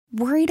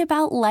Worried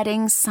about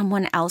letting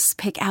someone else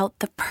pick out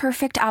the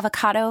perfect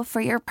avocado for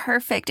your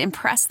perfect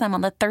impress them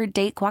on the third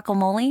date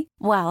guacamole?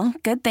 Well,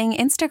 good thing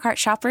Instacart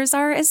shoppers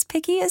are as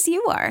picky as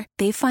you are.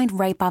 They find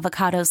ripe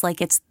avocados like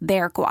it's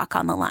their guac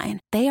on the line.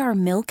 They are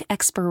milk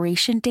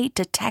expiration date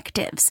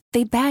detectives.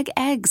 They bag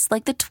eggs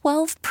like the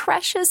 12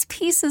 precious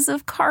pieces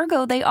of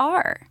cargo they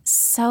are.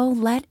 So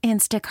let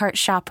Instacart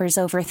shoppers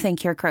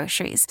overthink your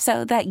groceries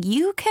so that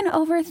you can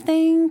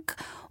overthink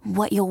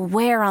what you'll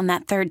wear on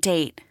that third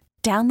date.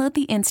 Download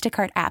the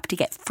Instacart app to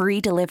get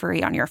free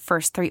delivery on your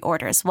first 3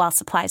 orders while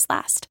supplies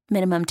last.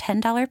 Minimum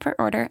 $10 per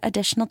order.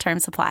 Additional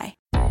terms apply.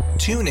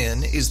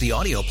 TuneIn is the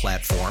audio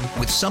platform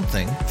with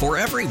something for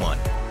everyone.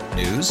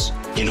 News.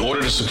 In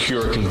order to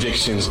secure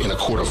convictions in a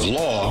court of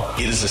law,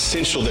 it is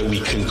essential that we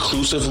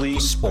conclusively.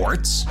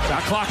 Sports.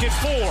 Shot clock at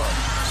 4.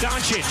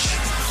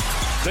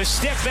 Doncic. The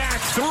step back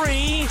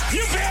 3.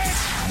 You bet.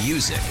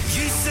 Music.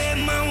 You set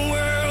my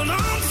world on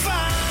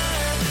fire.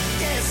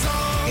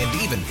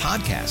 And even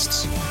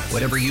podcasts.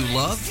 Whatever you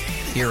love,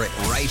 hear it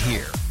right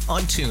here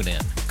on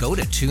TuneIn. Go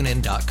to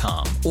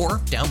TuneIn.com or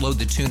download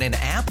the TuneIn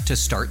app to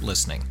start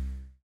listening.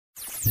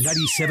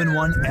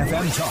 97.1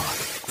 FM Talk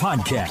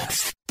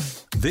Podcast.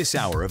 This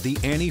hour of the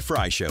Annie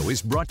Fry Show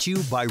is brought to you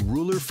by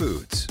Ruler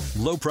Foods.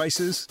 Low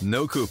prices,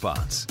 no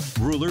coupons.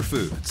 Ruler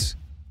Foods.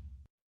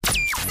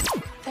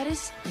 That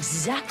is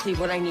exactly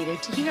what I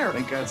needed to hear.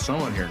 Thank God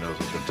someone here knows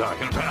what they're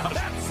talking about.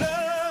 That's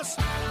us.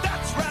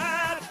 That's right.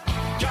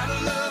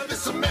 Gotta love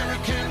this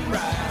American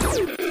ride.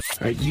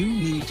 All right, you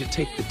need to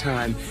take the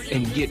time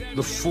and get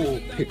the full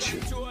picture.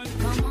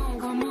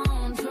 Come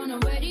on, turn the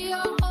radio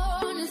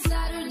on. It's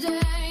Saturday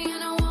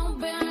and I won't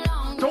be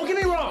long. Don't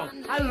get me wrong.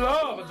 I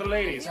love the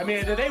ladies. I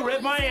mean, they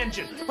rev my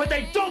engine, but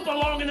they don't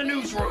belong in the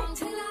newsroom.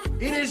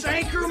 It is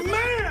Anchor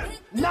Man,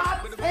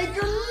 not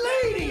Anchor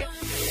Lady.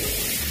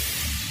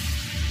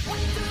 What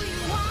do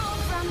you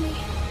want from me?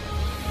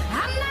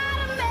 I'm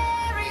not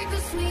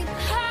America's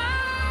sweetheart.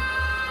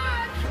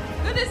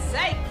 Goodness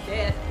sake,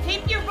 kid.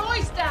 Keep your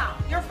voice down.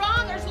 Your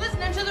father's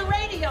listening to the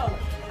radio.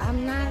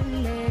 I'm not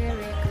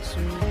America's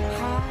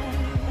sweetheart.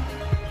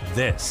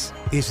 This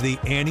is the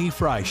Annie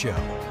Fry Show.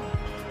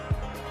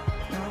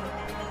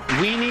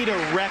 We need a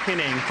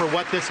reckoning for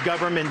what this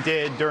government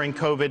did during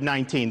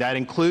COVID-19. That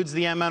includes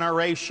the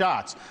mRNA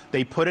shots.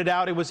 They put it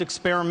out. It was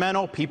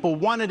experimental. People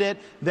wanted it.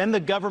 Then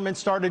the government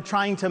started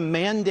trying to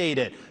mandate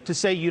it, to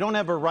say you don't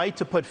have a right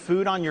to put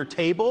food on your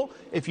table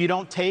if you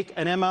don't take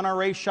an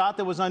mRNA shot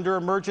that was under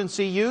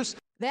emergency use.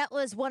 That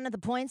was one of the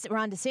points that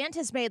Ron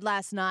DeSantis made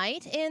last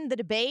night in the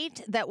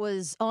debate that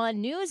was on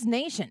News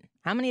Nation.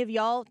 How many of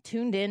y'all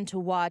tuned in to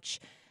watch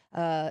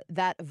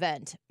that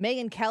event?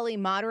 Megyn Kelly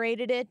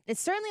moderated it. It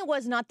certainly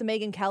was not the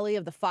Megyn Kelly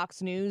of the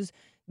Fox News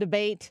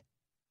debate,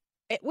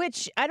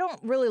 which I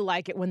don't really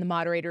like it when the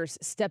moderators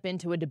step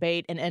into a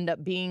debate and end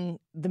up being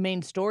the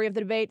main story of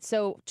the debate.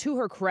 So to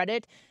her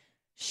credit,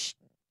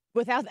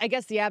 without, I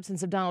guess, the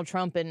absence of Donald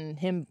Trump and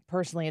him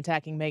personally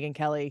attacking Megyn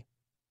Kelly,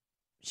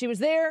 she was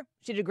there.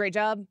 She did a great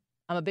job.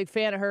 I'm a big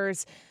fan of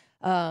hers.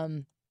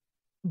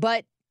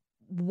 But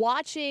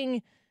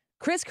watching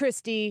Chris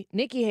Christie,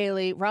 Nikki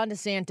Haley, Ron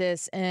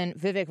DeSantis, and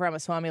Vivek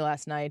Ramaswamy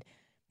last night,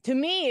 to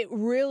me, it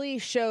really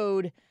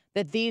showed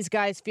that these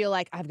guys feel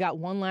like I've got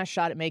one last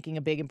shot at making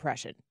a big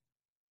impression.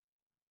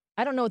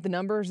 I don't know what the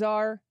numbers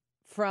are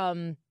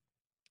from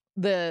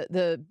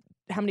the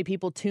how many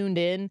people tuned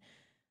in.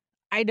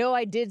 I know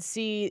I did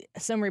see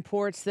some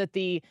reports that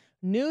the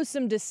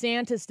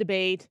Newsom-DeSantis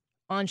debate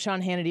on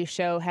Sean Hannity's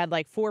show had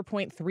like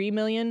 4.3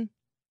 million,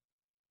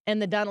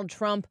 and the Donald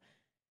Trump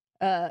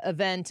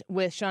event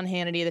with Sean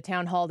Hannity, the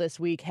town hall this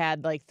week,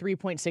 had like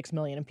 3.6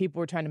 million, and people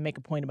were trying to make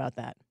a point about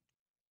that.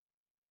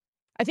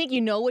 I think you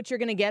know what you're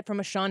going to get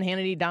from a Sean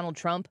Hannity, Donald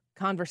Trump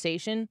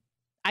conversation.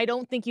 I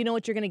don't think you know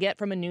what you're going to get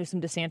from a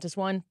Newsom-DeSantis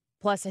one.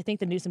 Plus, I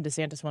think the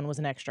Newsom-DeSantis one was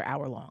an extra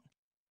hour long.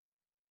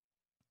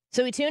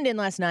 So we tuned in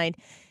last night,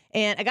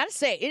 and I got to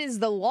say, it is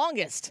the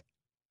longest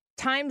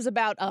times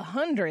about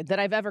 100 that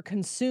I've ever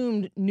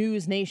consumed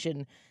News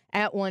Nation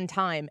at one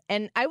time.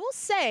 And I will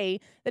say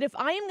that if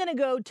I am going to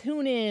go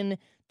tune in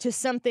to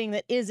something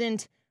that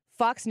isn't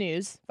Fox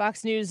News,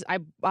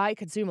 I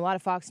consume a lot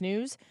of Fox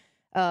News.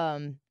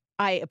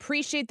 I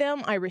appreciate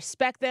them. I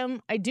respect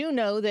them. I do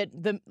know that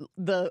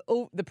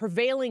the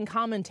prevailing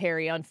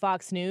commentary on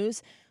Fox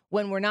News,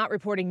 when we're not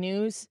reporting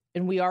news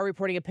and we are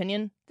reporting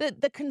opinion,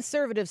 the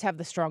conservatives have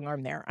the strong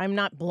arm there. I'm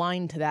not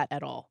blind to that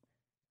at all.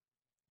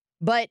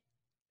 But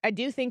I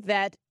do think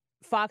that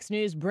Fox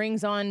News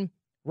brings on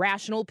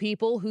rational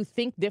people who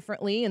think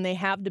differently, and they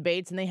have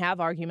debates and they have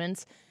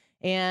arguments,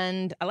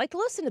 and I like to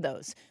listen to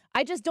those.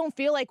 I just don't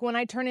feel like when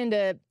I tune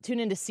into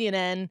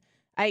CNN,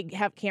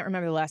 can't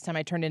remember the last time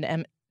I turned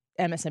into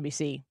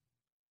MSNBC.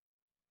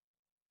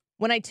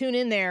 When I tune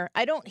in there,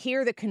 I don't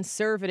hear the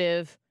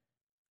conservative.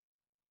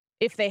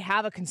 If they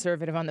have a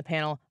conservative on the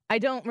panel, I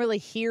don't really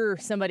hear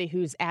somebody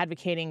who's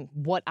advocating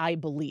what I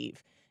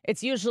believe.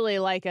 It's usually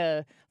like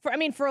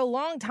for a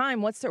long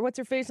time, what's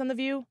her face on The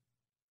View?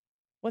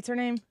 What's her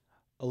name?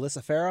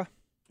 Alyssa Farah?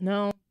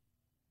 No.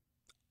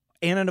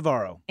 Anna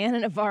Navarro. Anna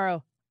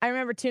Navarro. I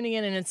remember tuning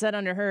in and it said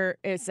under her,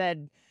 it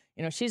said,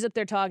 she's up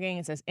there talking.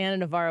 It says Ana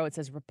Navarro. It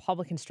says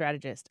Republican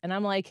strategist. And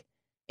I'm like,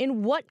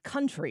 in what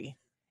country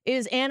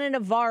is Ana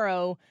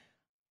Navarro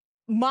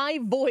my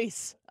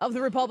voice of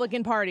the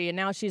Republican Party? And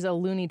now she's a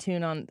Looney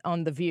Tune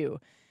on The View.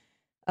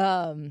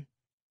 I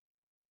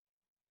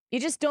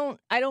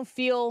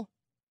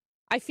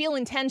feel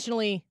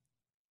intentionally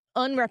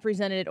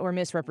unrepresented or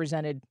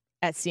misrepresented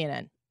at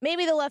CNN.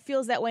 Maybe the left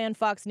feels that way on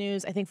Fox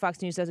News. I think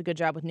Fox News does a good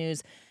job with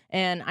news.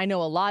 And I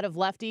know a lot of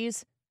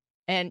lefties,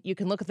 and you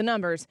can look at the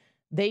numbers,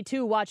 they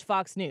too watch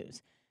Fox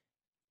News.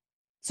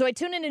 So I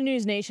tune into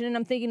News Nation, and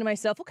I'm thinking to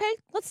myself, okay,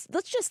 let's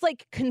just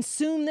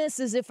consume this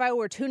as if I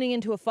were tuning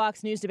into a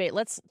Fox News debate.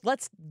 Let's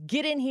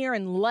get in here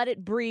and let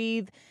it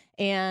breathe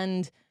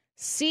and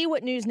see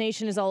what News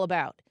Nation is all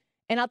about.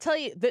 And I'll tell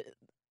you that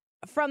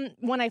from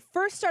when I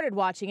first started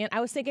watching it, I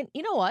was thinking,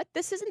 you know what?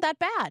 This isn't that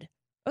bad.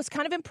 I was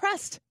kind of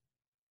impressed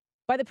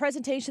by the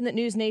presentation that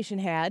News Nation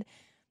had.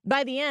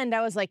 By the end,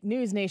 I was like,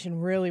 News Nation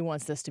really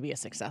wants this to be a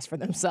success for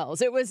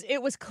themselves. It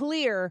was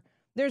clear.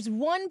 There's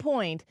one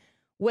point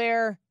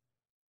where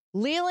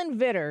Leland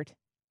Vittert,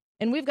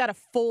 and we've got a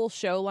full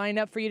show lined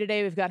up for you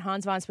today. We've got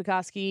Hans von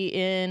Spakovsky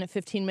in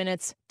 15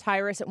 minutes,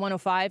 Tyrus at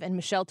 1:05, and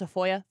Michelle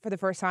Tafoya for the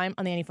first time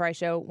on the Annie Frey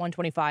Show,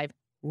 1:25.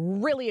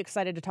 Really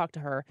excited to talk to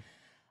her.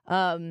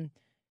 I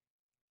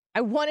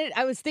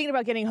was thinking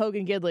about getting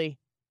Hogan Gidley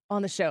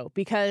on the show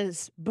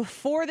because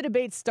before the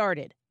debate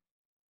started,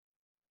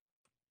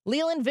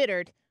 Leland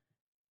Vittert,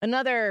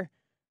 another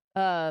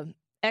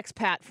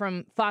expat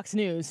from Fox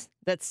News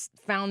that's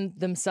found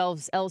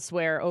themselves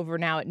elsewhere over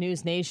now at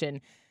News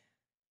Nation,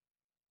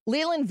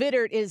 Leland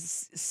Vittert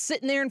is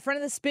sitting there in front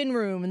of the spin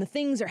room and the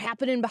things are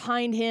happening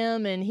behind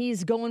him and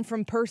he's going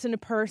from person to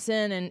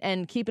person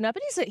and keeping up.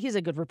 And he's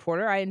a good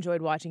reporter. I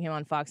enjoyed watching him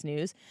on Fox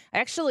News. I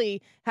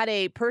actually had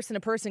a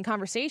person-to-person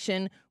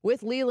conversation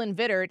with Leland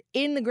Vittert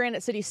in the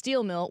Granite City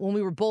Steel Mill when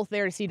we were both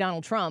there to see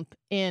Donald Trump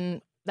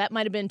in, that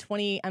might have been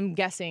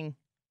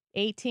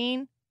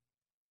 18?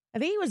 I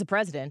think he was the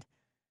president.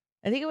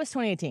 I think it was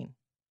 2018.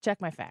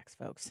 Check my facts,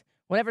 folks.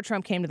 Whenever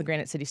Trump came to the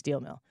Granite City Steel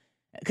Mill.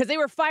 Because they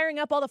were firing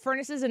up all the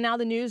furnaces, and now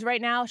the news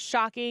right now,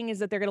 shocking, is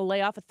that they're going to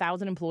lay off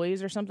 1,000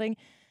 employees or something.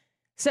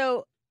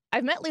 So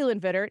I've met Leland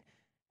Vittert.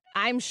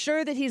 I'm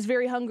sure that he's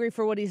very hungry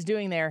for what he's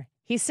doing there.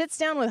 He sits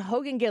down with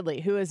Hogan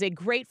Gidley, who is a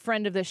great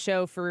friend of this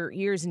show for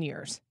years and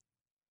years.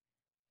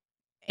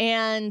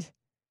 And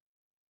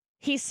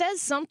he says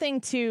something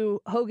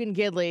to Hogan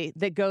Gidley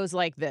that goes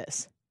like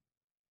this.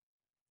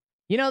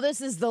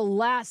 This is the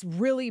last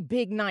really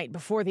big night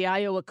before the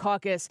Iowa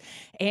caucus,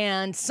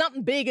 and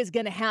something big is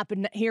going to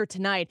happen here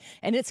tonight,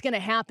 and it's going to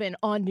happen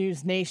on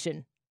News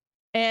Nation.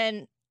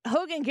 And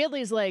Hogan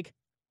Gidley's like,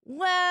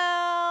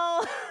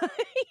 well,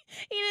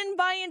 he didn't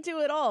buy into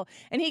it all.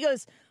 And he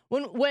goes,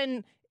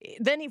 Leland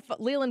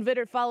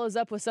Vittert follows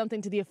up with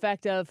something to the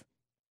effect of,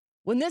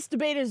 when this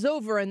debate is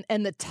over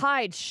and the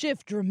tides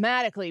shift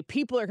dramatically,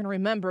 people are going to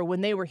remember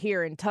when they were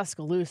here in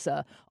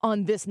Tuscaloosa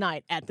on this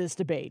night at this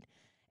debate.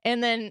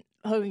 And then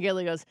Hogan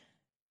Gidley goes,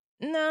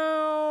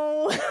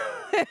 no,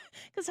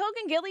 because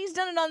Hogan Gidley's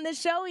done it on this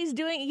show.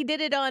 He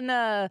did it on,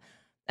 I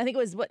think it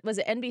was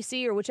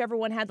NBC or whichever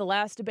one had the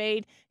last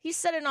debate. He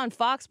said it on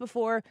Fox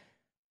before.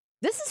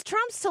 This is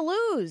Trump's to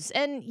lose.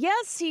 And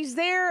yes, he's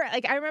there.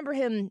 Like, I remember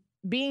him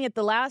being at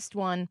the last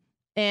one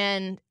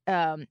and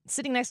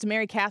sitting next to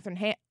Mary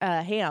Catherine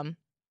Ham.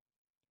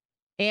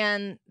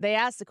 And they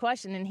asked the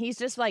question, and he's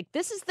just like,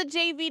 this is the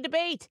JV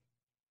debate.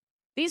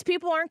 These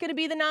people aren't going to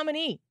be the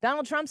nominee.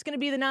 Donald Trump's going to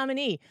be the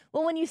nominee.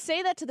 Well, when you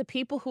say that to the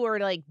people who are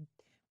like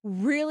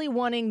really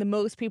wanting the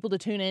most people to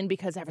tune in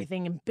because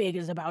everything big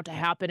is about to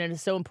happen and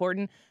is so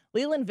important,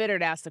 Leland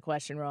Vittert asked the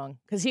question wrong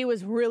because he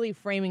was really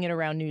framing it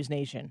around News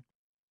Nation.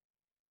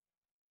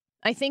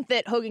 I think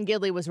that Hogan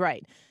Gidley was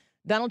right.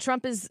 Donald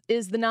Trump is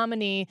the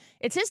nominee.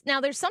 Now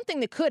there's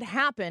something that could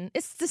happen.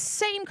 It's the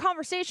same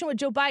conversation with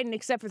Joe Biden,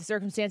 except for the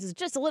circumstances,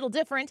 just a little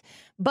different.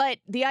 But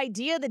the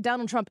idea that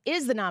Donald Trump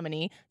is the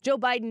nominee, Joe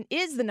Biden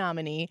is the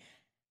nominee,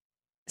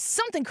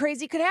 something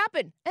crazy could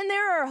happen. And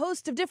there are a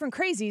host of different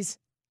crazies,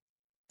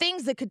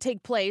 things that could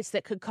take place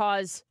that could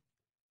cause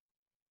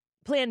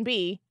Plan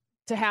B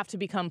to have to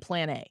become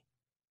Plan A.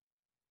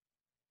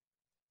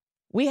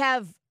 We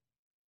have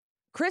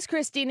Chris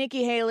Christie,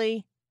 Nikki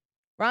Haley,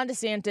 Ron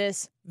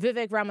DeSantis,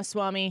 Vivek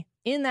Ramaswamy,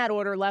 in that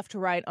order, left to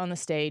right on the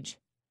stage.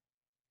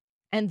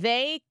 And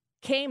they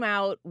came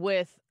out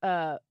with,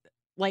 they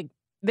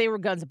were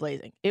guns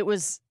blazing. It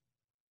was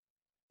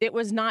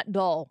not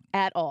dull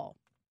at all.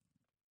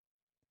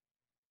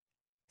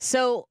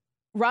 So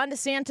Ron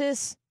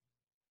DeSantis,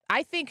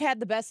 I think, had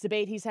the best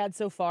debate he's had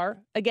so far.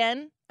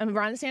 Again, I'm a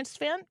Ron DeSantis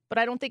fan, but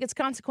I don't think it's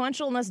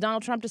consequential unless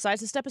Donald Trump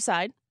decides to step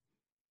aside.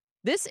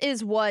 This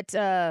is what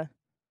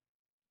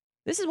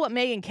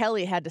Megyn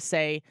Kelly had to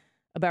say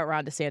about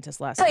Ron DeSantis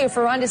last night. I'll tell you,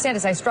 for Ron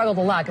DeSantis, I struggled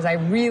a lot because I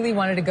really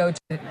wanted to go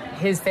to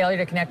his failure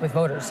to connect with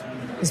voters,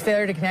 his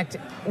failure to connect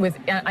with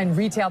on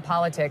retail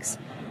politics.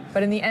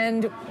 But in the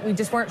end, we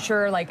just weren't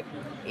sure,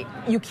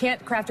 you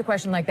can't craft a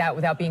question like that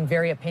without being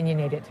very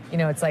opinionated.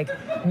 It's like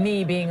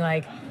me being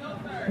like,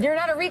 You're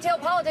not a retail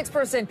politics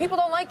person. People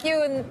don't like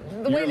you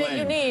in the way that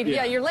you need.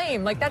 Yeah, you're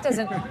lame. Like, that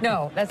doesn't,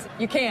 no,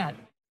 you can't.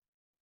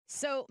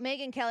 So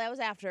Megyn Kelly, I was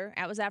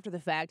after the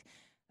fact.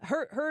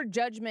 Her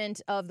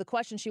judgment of the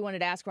question she wanted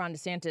to ask Ron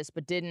DeSantis,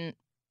 but didn't,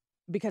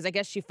 because I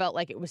guess she felt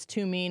like it was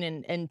too mean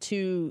and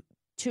too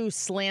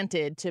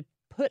slanted to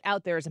put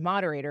out there as a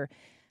moderator,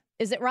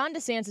 is that Ron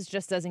DeSantis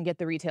just doesn't get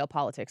the retail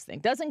politics thing,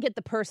 doesn't get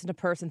the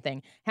person-to-person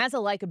thing, has a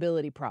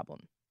likability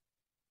problem.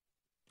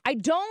 I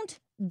don't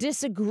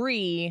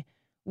disagree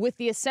with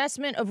the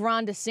assessment of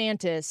Ron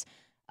DeSantis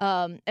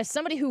as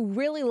somebody who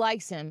really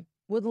likes him,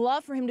 would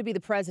love for him to be the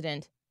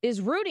president,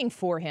 is rooting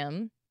for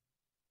him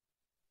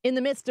in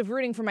the midst of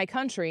rooting for my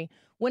country.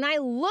 When I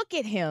look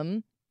at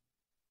him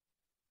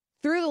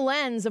through the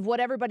lens of what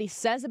everybody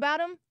says about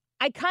him,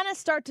 I kind of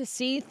start to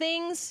see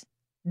things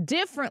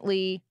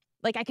differently.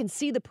 Like, I can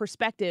see the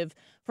perspective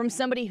from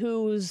somebody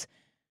whose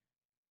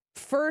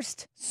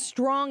first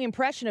strong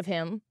impression of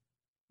him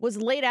was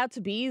laid out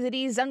to be that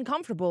he's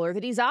uncomfortable or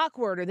that he's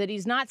awkward or that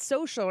he's not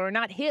social or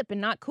not hip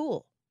and not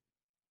cool.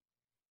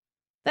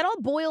 That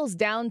all boils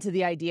down to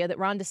the idea that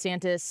Ron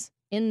DeSantis,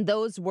 in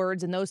those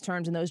words, in those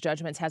terms, in those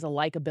judgments, has a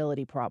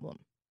likability problem.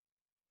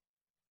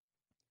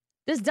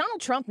 Does Donald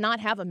Trump not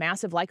have a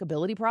massive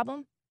likability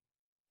problem?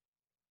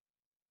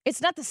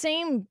 It's not the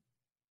same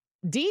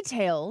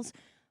details,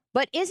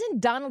 but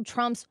isn't Donald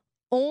Trump's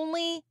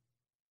only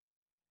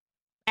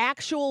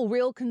actual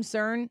real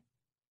concern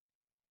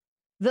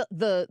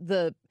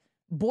the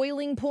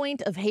boiling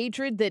point of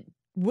hatred that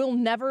will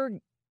never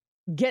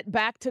get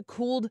back to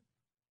cooled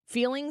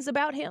feelings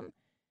about him?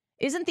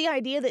 Isn't the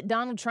idea that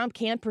Donald Trump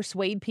can't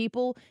persuade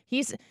people?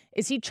 Is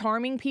he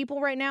charming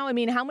people right now? I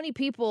mean, how many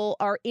people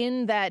are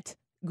in that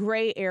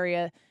gray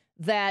area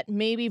that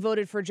maybe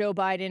voted for Joe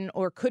Biden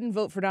or couldn't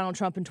vote for Donald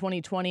Trump in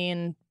 2020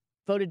 and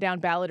voted down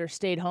ballot or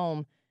stayed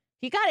home?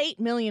 He got 8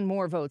 million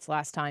more votes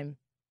last time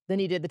than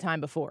he did the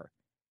time before.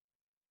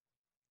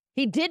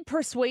 He did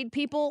persuade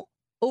people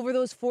over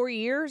those 4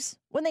 years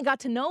when they got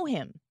to know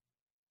him.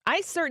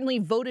 I certainly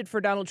voted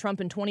for Donald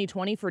Trump in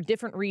 2020 for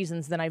different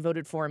reasons than I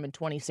voted for him in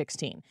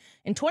 2016.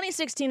 In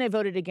 2016, I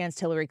voted against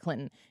Hillary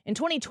Clinton. In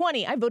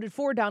 2020, I voted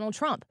for Donald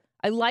Trump.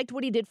 I liked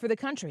what he did for the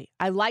country.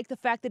 I liked the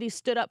fact that he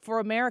stood up for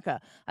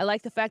America. I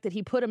liked the fact that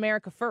he put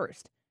America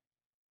first.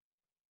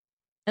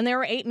 And there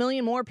were 8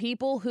 million more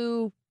people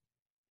who,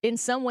 in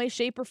some way,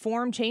 shape, or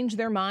form, changed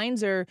their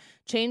minds or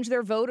changed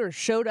their vote or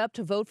showed up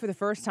to vote for the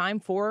first time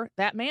for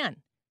that man.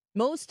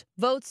 Most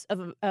votes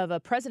of a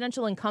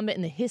presidential incumbent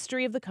in the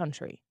history of the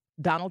country,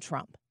 Donald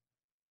Trump.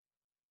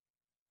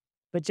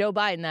 But Joe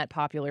Biden, that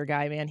popular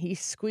guy, man, he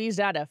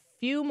squeezed out a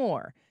few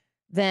more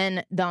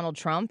than Donald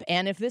Trump.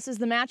 And if this is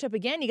the matchup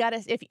again, you got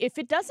to, if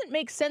it doesn't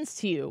make sense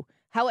to you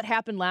how it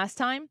happened last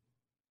time,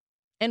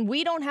 and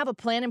we don't have a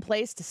plan in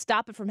place to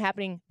stop it from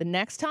happening the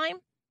next time,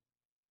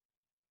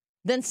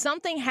 then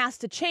something has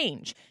to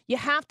change. You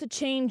have to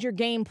change your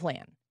game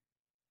plan.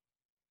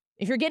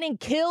 If you're getting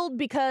killed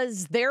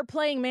because they're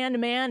playing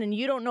man-to-man and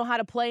you don't know how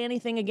to play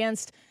anything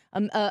against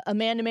a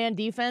man-to-man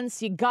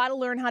defense, you got to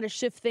learn how to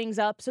shift things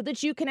up so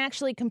that you can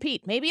actually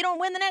compete. Maybe you don't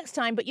win the next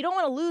time, but you don't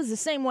want to lose the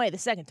same way the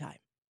second time.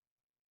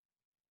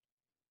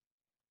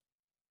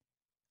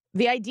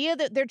 The idea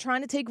that they're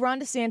trying to take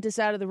Ron DeSantis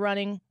out of the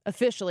running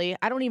officially,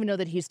 I don't even know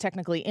that he's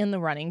technically in the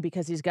running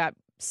because he's got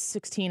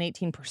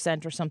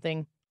 18% or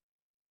something.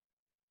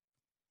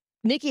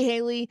 Nikki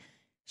Haley,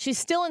 she's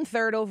still in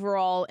third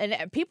overall,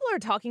 and people are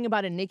talking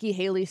about a Nikki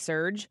Haley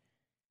surge.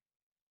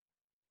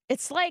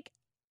 It's like,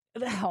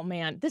 oh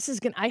man,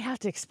 I have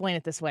to explain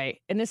it this way,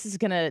 and this is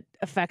going to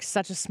affect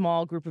such a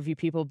small group of you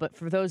people, but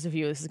for those of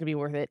you, this is going to be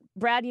worth it.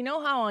 Brad, you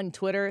know how on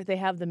Twitter they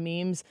have the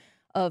memes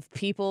of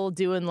people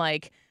doing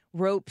like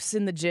ropes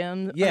in the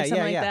gym or something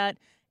like that,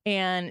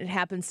 and it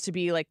happens to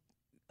be like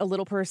a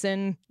little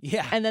person,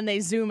 and then they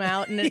zoom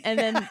out, and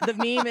then the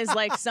meme is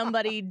like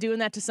somebody doing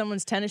that to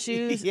someone's tennis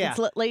shoes,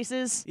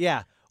 laces.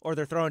 Yeah, or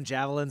they're throwing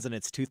javelins and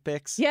it's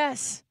toothpicks.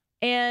 Yes,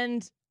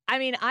 and I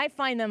mean, I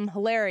find them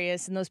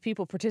hilarious, and those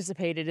people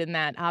participated in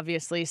that,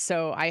 obviously,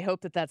 so I hope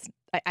that's,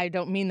 I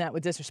don't mean that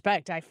with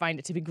disrespect. I find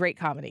it to be great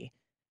comedy.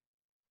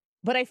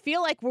 But I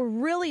feel like we're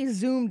really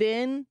zoomed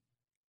in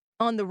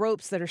on the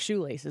ropes that are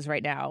shoelaces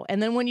right now.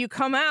 And then when you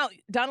come out,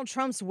 Donald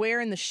Trump's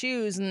wearing the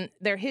shoes and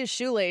they're his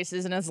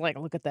shoelaces. And it's like,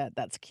 look at that.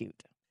 That's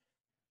cute.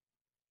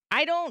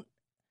 I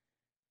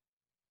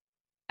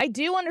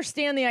do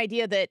understand the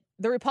idea that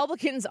the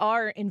Republicans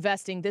are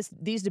investing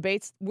these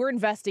debates. We're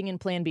investing in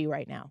Plan B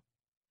right now.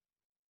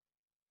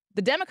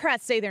 The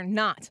Democrats say they're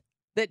not,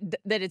 that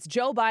it's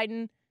Joe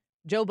Biden,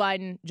 Joe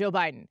Biden, Joe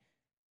Biden.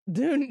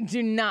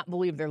 Do not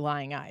believe their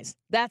lying eyes.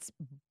 That's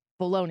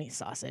baloney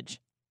sausage.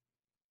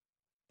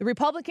 The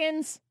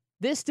Republicans,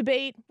 this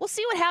debate, we'll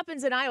see what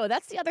happens in Iowa.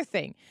 That's the other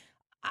thing.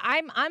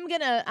 I'm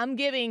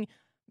giving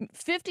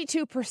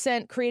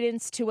 52%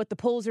 credence to what the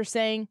polls are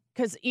saying,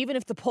 because even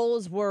if the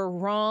polls were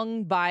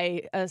wrong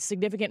by a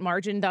significant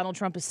margin, Donald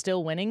Trump is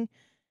still winning.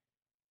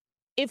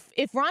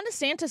 If Ron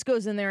DeSantis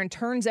goes in there and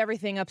turns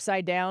everything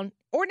upside down,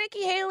 or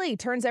Nikki Haley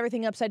turns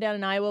everything upside down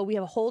in Iowa, we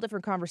have a whole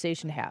different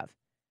conversation to have.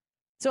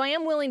 So I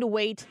am willing to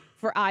wait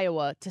for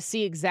Iowa to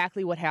see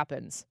exactly what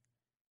happens.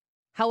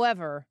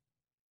 However,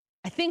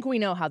 I think we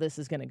know how this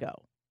is going to go.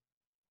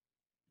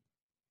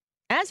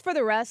 As for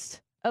the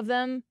rest of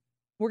them,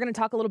 we're going to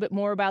talk a little bit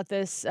more about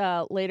this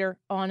later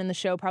on in the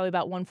show, probably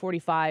about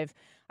 1:45.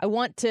 I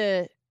want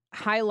to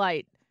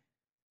highlight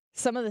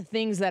some of the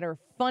things that are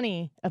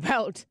funny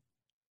about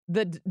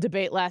the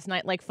debate last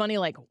night. Like funny,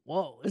 like,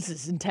 whoa, this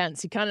is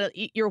intense.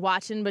 You're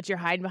watching, but you're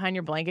hiding behind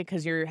your blanket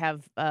because you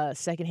have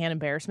secondhand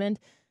embarrassment.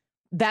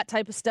 That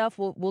type of stuff.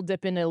 We'll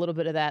dip into a little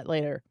bit of that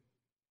later.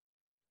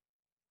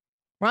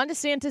 Ron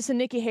DeSantis and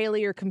Nikki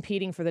Haley are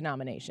competing for the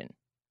nomination.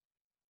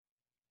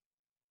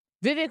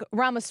 Vivek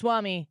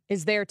Ramaswamy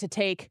is there to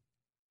take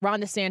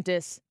Ron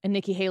DeSantis and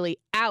Nikki Haley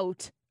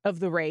out of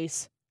the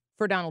race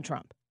for Donald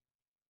Trump.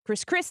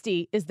 Chris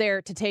Christie is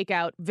there to take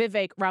out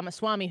Vivek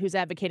Ramaswamy, who's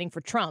advocating for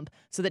Trump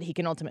so that he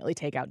can ultimately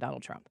take out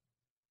Donald Trump.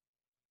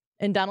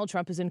 And Donald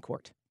Trump is in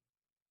court.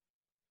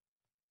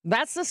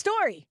 That's the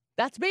story.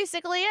 That's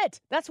basically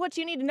it. That's what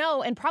you need to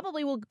know, and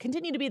probably will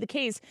continue to be the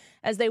case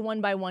as they one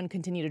by one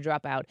continue to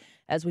drop out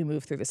as we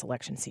move through this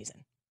election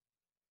season.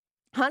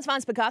 Hans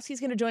von Spakovsky is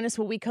going to join us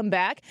when we come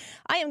back.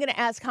 I am going to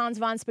ask Hans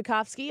von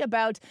Spakovsky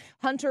about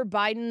Hunter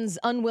Biden's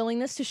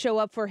unwillingness to show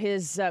up for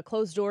his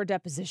closed-door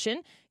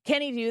deposition.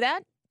 Can he do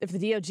that if the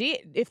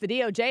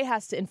DOJ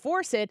has to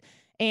enforce it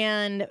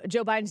and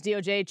Joe Biden's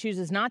DOJ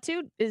chooses not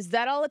to? Is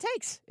that all it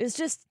takes? It's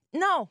just,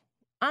 no,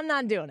 I'm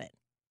not doing it.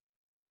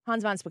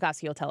 Hans von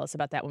Spakovsky will tell us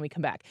about that when we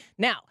come back.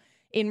 Now,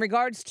 in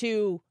regards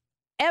to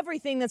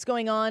everything that's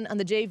going on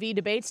the JV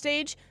debate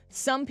stage,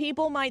 some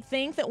people might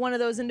think that one of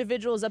those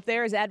individuals up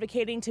there is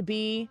advocating to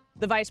be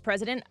the vice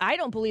president. I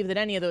don't believe that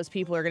any of those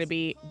people are going to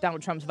be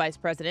Donald Trump's vice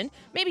president.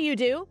 Maybe you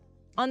do.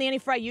 On the Annie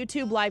Fry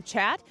YouTube live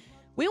chat,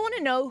 we want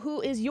to know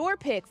who is your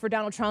pick for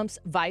Donald Trump's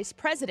vice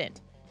president.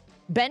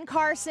 Ben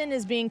Carson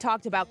is being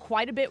talked about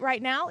quite a bit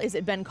right now. Is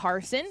it Ben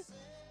Carson,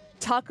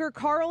 Tucker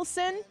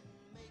Carlson,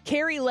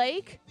 Kari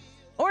Lake,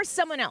 or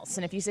someone else?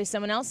 And if you say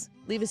someone else,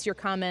 leave us your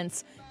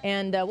comments,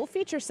 and we'll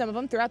feature some of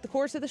them throughout the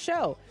course of the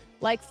show.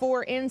 Like,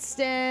 for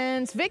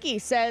instance, Vicky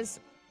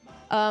says,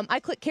 I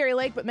clicked Kari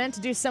Lake, but meant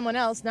to do someone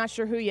else. Not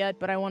sure who yet,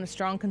 but I want a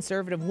strong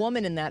conservative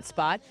woman in that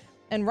spot.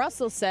 And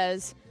Russell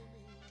says,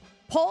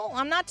 poll,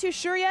 I'm not too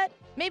sure yet.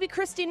 Maybe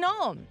Kristi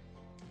Noem.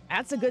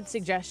 That's a good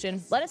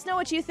suggestion. Let us know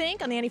what you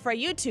think on the Annie Fry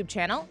YouTube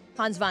channel.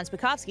 Hans von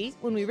Spakovsky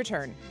when we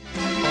return.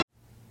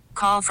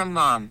 Call from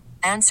mom.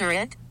 Answer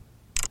it.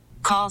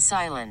 Call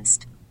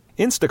silenced.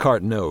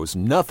 Instacart knows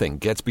nothing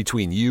gets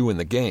between you and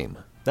the game.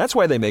 That's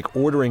why they make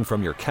ordering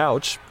from your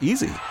couch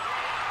easy.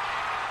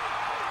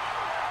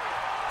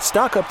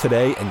 Stock up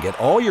today and get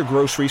all your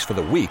groceries for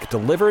the week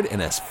delivered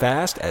in as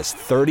fast as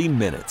 30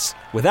 minutes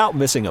without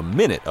missing a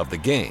minute of the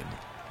game.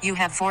 You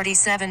have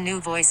 47 new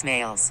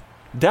voicemails.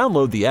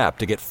 Download the app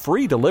to get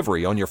free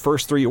delivery on your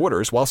first 3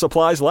 orders while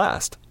supplies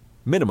last.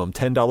 Minimum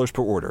 $10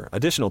 per order.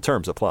 Additional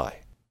terms apply.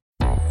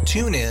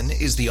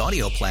 TuneIn is the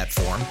audio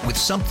platform with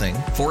something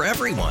for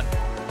everyone.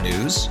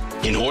 News.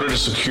 In order to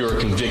secure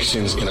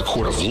convictions in a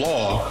court of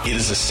law, it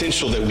is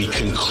essential that we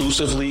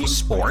conclusively.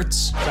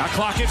 Sports. Got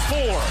clock at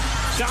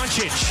 4.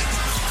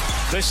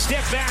 Doncic. The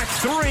step back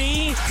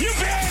 3. You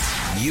bet.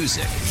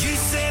 Music. You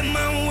set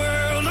my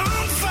world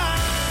on fire.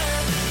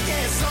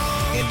 Yes,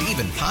 and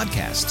even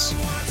podcasts.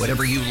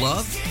 Whatever you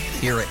love,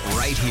 hear it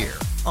right here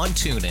on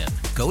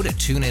TuneIn. Go to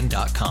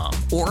TuneIn.com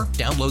or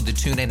download the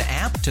TuneIn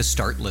app to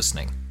start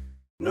listening.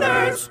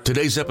 Nerds.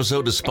 Today's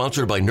episode is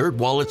sponsored by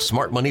NerdWallet's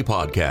Smart Money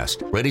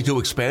Podcast. Ready to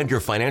expand your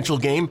financial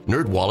game?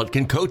 NerdWallet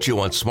can coach you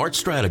on smart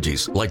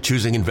strategies like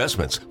choosing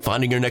investments,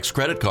 finding your next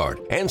credit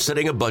card, and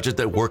setting a budget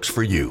that works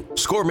for you.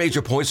 Score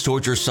major points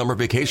towards your summer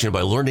vacation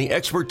by learning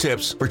expert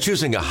tips for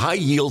choosing a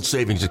high-yield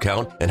savings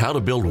account and how to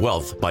build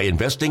wealth by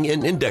investing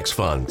in index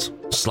funds.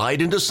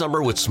 Slide into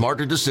summer with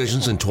smarter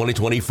decisions in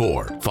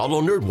 2024.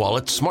 Follow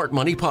NerdWallet's Smart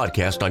Money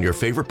Podcast on your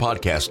favorite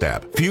podcast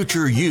app.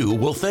 Future you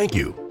will thank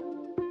you.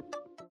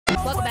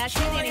 Welcome back to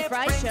the Annie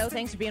Fry Show.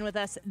 Thanks for being with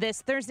us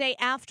this Thursday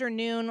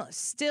afternoon.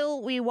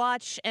 Still, we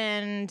watch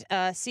and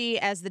see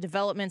as the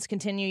developments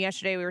continue.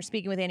 Yesterday, we were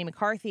speaking with Andy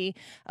McCarthy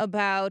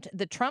about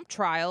the Trump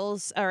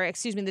trials,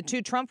 the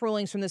 2 Trump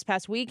rulings from this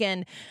past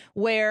weekend,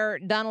 where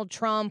Donald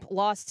Trump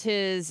lost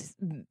the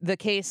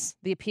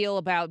appeal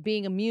about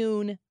being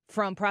immune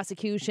from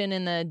prosecution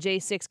in the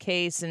J6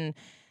 case and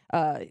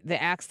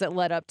the acts that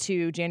led up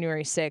to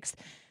January 6th.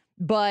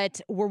 But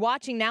we're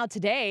watching now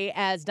today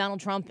as Donald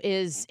Trump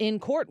is in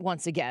court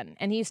once again.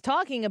 And he's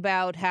talking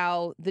about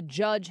how the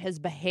judge has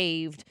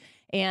behaved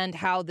and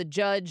how the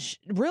judge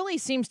really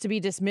seems to be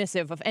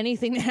dismissive of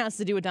anything that has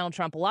to do with Donald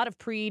Trump. A lot of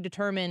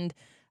predetermined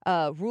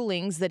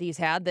rulings that he's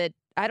had that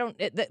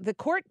the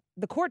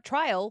court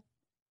trial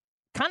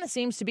kind of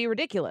seems to be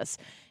ridiculous.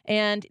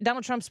 And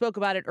Donald Trump spoke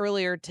about it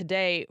earlier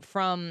today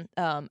from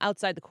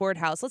outside the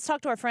courthouse. Let's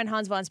talk to our friend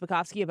Hans von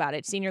Spakovsky about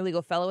it, senior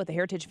legal fellow at the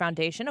Heritage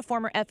Foundation, a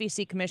former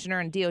FEC commissioner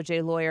and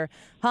DOJ lawyer.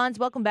 Hans,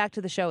 welcome back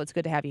to the show. It's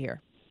good to have you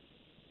here.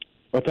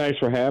 Well, thanks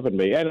for having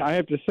me. And I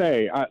have to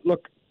say,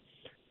 look,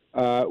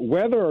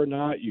 whether or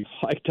not you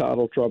like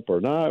Donald Trump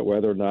or not,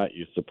 whether or not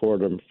you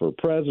support him for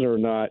president or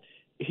not,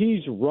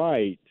 he's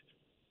right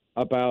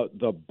about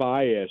the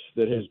bias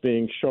that is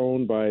being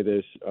shown by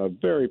this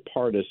very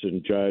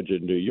partisan judge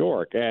in New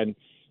York. And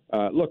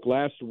look,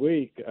 last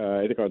week,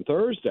 I think on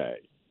Thursday,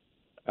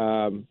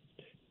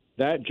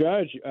 that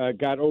judge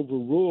got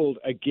overruled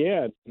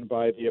again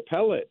by the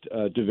appellate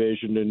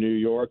division in New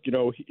York. You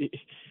know,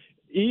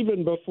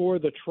 even before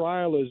the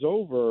trial is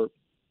over,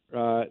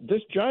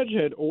 this judge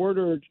had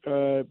ordered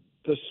the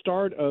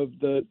start of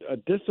the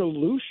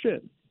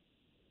dissolution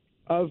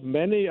of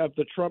many of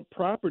the Trump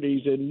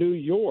properties in New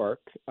York.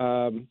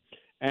 And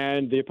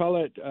the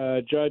appellate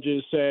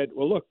judges said,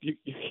 well, look, you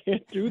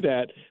can't do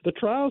that. The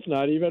trial's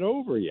not even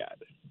over yet.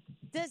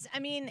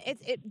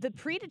 The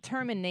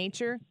predetermined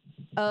nature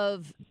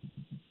of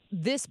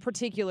this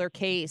particular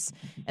case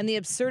and the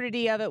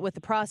absurdity of it with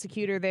the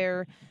prosecutor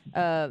there,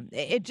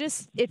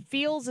 it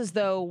feels as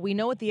though we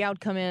know what the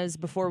outcome is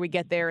before we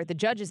get there. The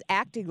judge is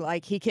acting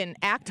like he can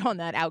act on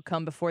that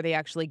outcome before they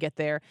actually get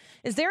there.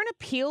 Is there an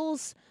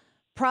appeals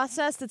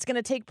process that's going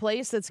to take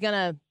place that's going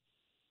to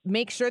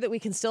make sure that we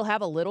can still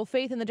have a little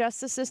faith in the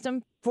justice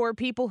system for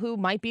people who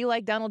might be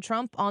like Donald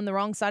Trump on the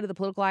wrong side of the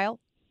political aisle?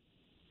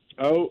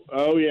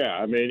 Oh yeah.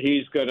 I mean,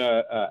 he's going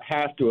to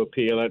have to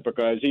appeal it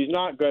because he's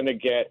not going to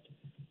get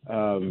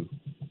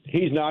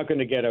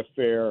a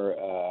fair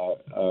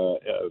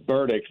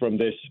verdict from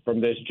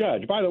this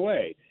judge. By the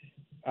way,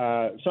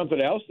 something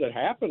else that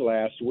happened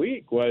last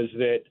week was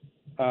that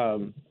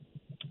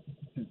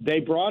they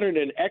brought in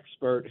an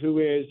expert who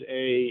is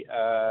a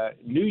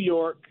New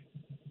York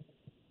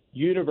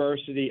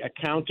University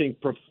accounting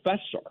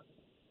professor.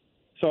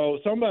 So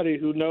somebody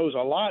who knows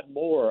a lot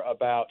more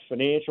about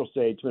financial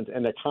statements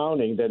and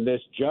accounting than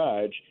this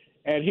judge.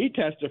 And he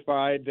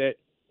testified that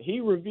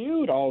he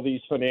reviewed all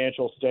these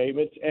financial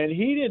statements and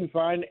he didn't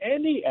find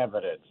any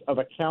evidence of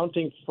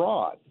accounting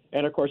fraud.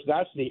 And, of course,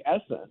 that's the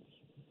essence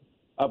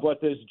of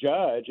what this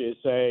judge is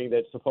saying,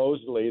 that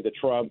supposedly the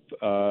Trump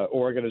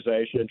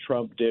organization,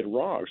 Trump did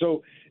wrong.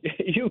 So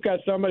you've got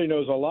somebody who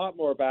knows a lot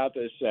more about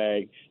this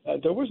saying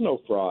there was no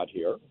fraud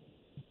here.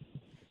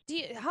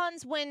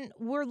 Hans, when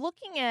we're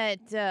looking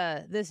at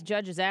this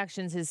judge's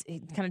actions, is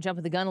kind of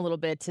jumping the gun a little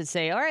bit to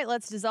say, all right,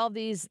 let's dissolve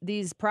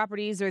these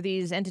properties or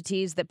these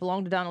entities that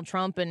belong to Donald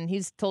Trump, and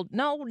he's told,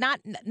 no,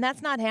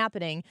 that's not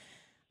happening.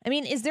 I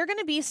mean, is there going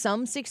to be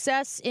some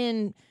success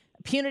in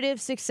punitive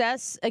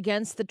success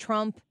against the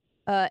Trump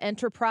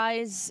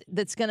enterprise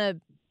that's going to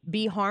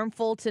be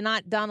harmful to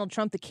not Donald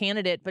Trump the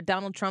candidate, but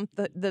Donald Trump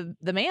the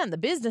man, the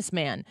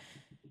businessman?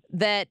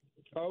 That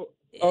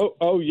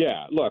oh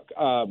yeah. Look.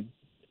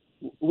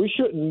 We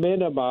shouldn't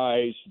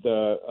minimize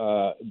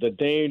the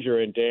danger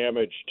and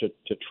damage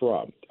to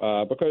Trump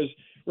because,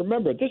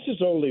 remember, this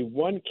is only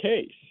one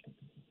case.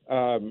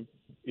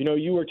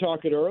 You were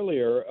talking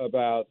earlier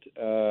about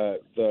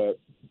the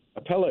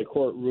appellate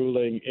court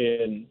ruling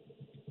in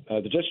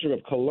the District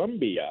of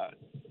Columbia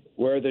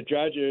where the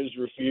judges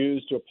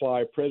refused to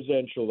apply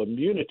presidential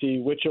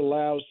immunity, which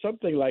allows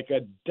something like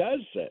a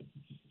dozen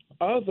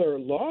other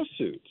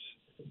lawsuits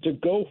to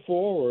go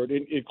forward,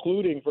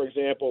 including, for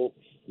example,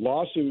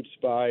 lawsuits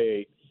by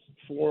a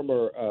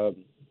former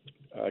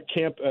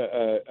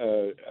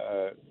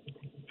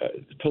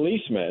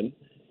policeman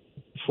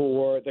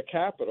for the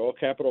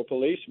Capitol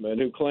policeman,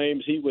 who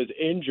claims he was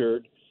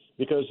injured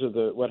because of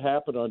what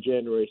happened on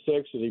January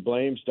 6th, and he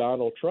blames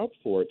Donald Trump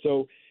for it.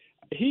 So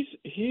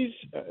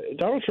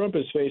Donald Trump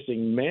is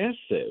facing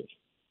massive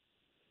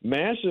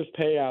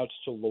payouts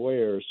to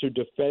lawyers to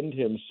defend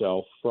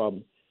himself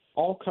from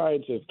all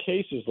kinds of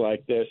cases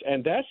like this,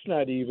 and that's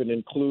not even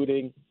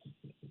including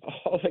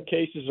all the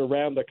cases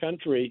around the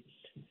country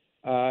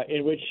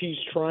in which he's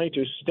trying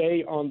to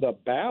stay on the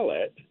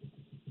ballot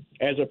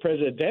as a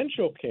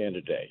presidential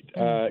candidate,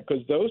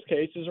 because those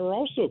cases are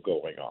also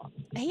going on.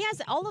 He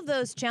has all of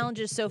those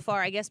challenges so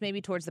far, I guess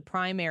maybe towards the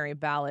primary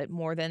ballot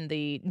more than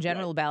the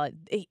general ballot.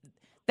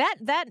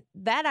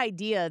 That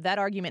idea, that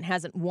argument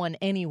hasn't won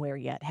anywhere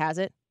yet, has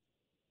it?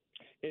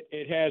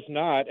 It has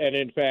not. And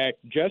in fact,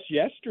 just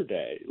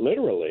yesterday,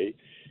 literally,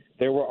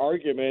 there were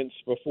arguments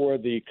before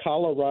the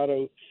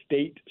Colorado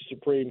State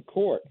Supreme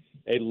Court.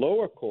 A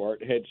lower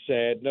court had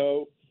said,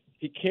 no,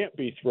 he can't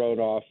be thrown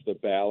off the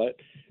ballot.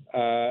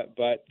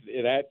 But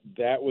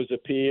that was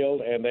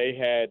appealed, and they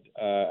had,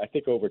 I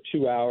think, over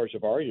 2 hours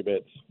of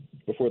arguments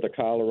before the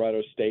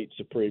Colorado State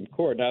Supreme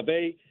Court. Now,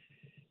 they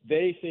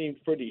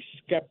seemed pretty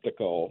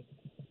skeptical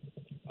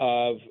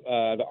of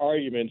the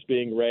arguments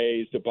being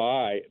raised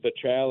by the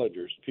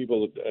challengers,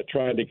 people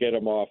trying to get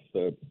them off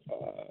the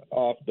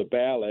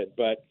ballot.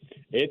 But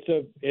it's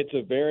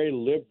a very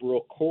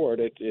liberal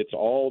court. It's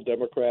all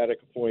Democratic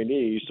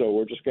appointees, so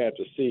we're just going to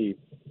have to see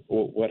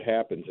what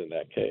happens in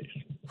that case.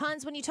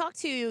 Hans, when you talk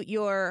to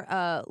your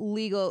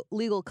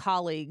legal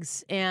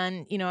colleagues,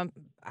 and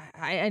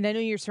I know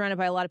you're surrounded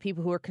by a lot of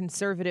people who are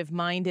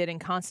conservative-minded and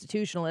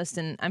constitutionalists,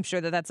 and I'm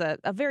sure that that's a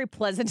very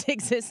pleasant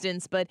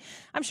existence, but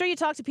I'm sure you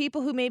talk to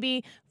people who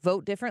maybe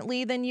vote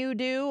differently than you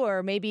do,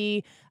 or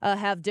maybe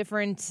have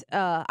different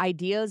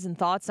ideas and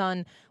thoughts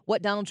on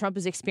what Donald Trump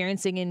is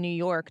experiencing in New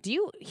York. Do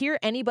you hear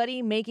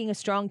anybody making a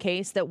strong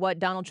case that what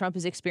Donald Trump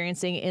is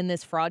experiencing in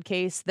this fraud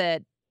case,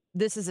 that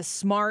this is a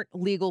smart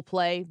legal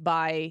play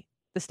by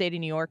the state of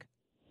New York?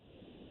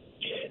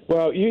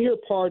 Well, you hear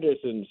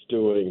partisans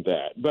doing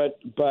that, but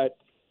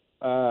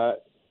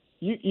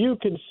you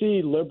can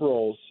see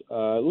liberals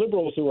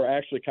who are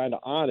actually kind of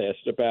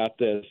honest about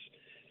this,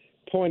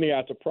 pointing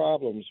out the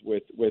problems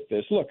with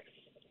this. Look,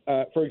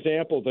 for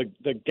example,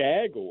 the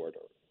gag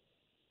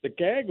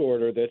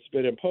order that's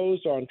been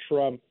imposed on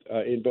Trump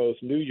in both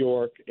New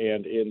York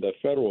and in the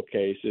federal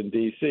case in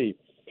D.C.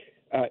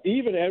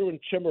 Even Edwin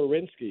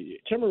Chemerinsky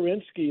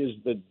is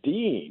the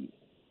dean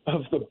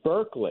of the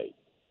Berkeley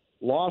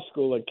Law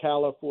School in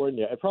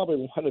California, and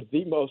probably one of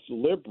the most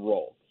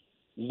liberal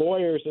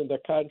lawyers in the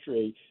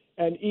country.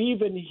 And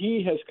even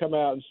he has come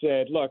out and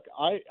said, look,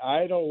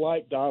 I don't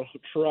like Donald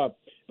Trump,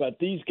 but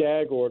these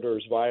gag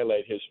orders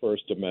violate his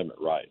First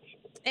Amendment rights.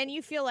 And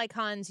you feel like,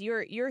 Hans,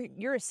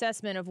 your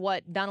assessment of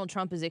what Donald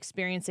Trump is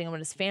experiencing and what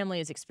his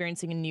family is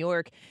experiencing in New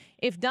York,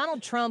 if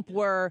Donald Trump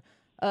were,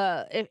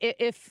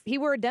 if he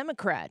were a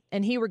Democrat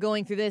and he were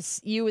going through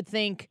this, you would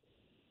think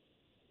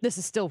this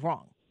is still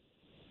wrong.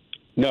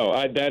 No,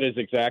 that is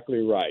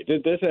exactly right.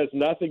 This has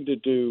nothing to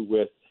do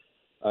with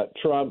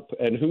Trump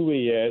and who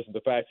he is, and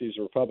the fact he's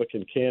a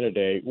Republican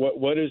candidate.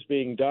 What is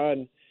being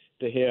done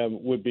to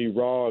him would be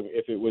wrong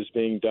if it was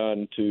being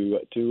done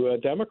to a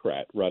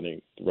Democrat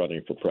running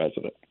for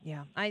president.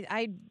 Yeah,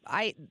 I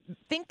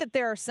think that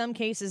there are some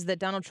cases that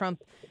Donald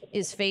Trump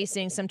is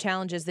facing, some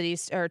challenges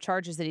that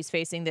charges that he's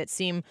facing that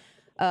seem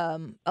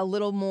a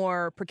little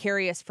more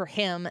precarious for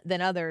him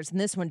than others. And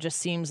this one just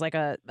seems like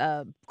a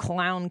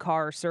clown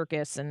car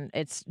circus, and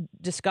it's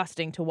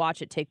disgusting to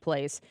watch it take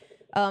place.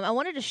 I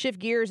wanted to shift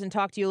gears and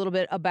talk to you a little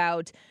bit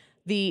about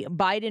the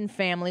Biden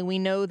family. We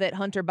know that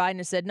Hunter Biden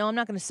has said, no, I'm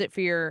not going to sit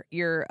for your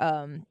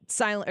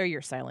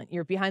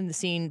behind the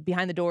scene,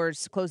 behind the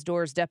doors, closed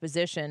doors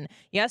deposition.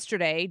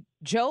 Yesterday,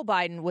 Joe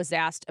Biden was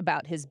asked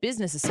about his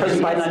business associates.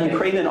 President Biden on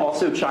Ukraine and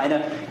also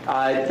China.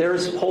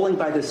 There's polling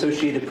by the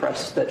Associated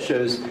Press that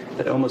shows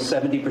that almost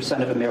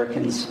 70% of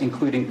Americans,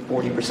 including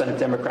 40% of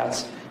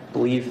Democrats,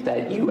 believe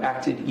that you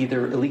acted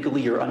either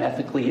illegally or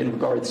unethically in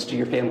regards to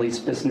your family's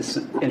business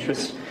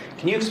interests.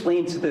 Can you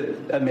explain to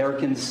the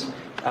Americans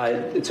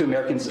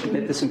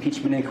amid this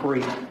impeachment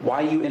inquiry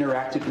why you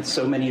interacted with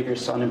so many of your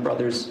son and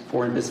brother's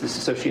foreign business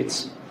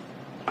associates?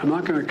 I'm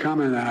not going to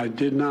comment on that. I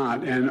did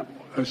not, and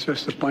it's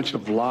just a bunch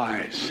of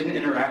lies. You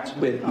didn't interact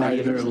with many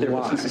of their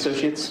business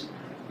associates?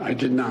 I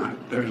did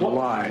not. There's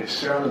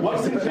lies. You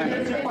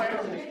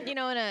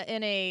know,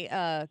 in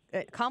a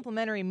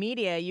complimentary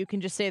media, you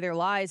can just say they're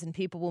lies and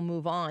people will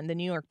move on. The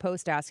New York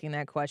Post asking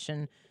that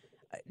question.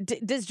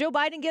 Does Joe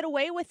Biden get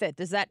away with it?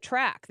 Does that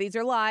track? These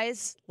are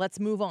lies. Let's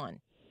move on.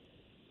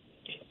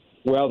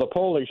 Well, the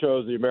polling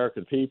shows the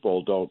American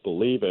people don't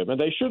believe him, and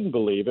they shouldn't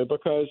believe it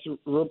because,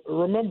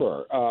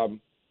 remember,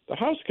 the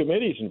House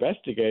committees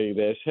investigating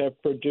this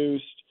have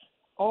produced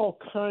all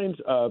kinds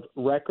of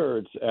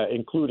records,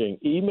 including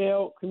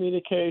email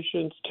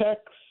communications,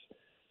 texts,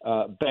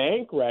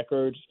 bank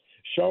records,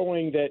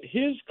 showing that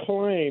his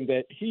claim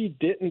that he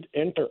didn't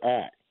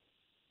interact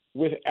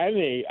with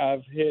any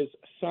of his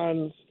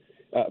son's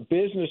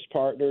business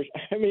partners,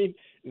 I mean,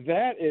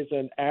 that is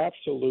an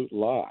absolute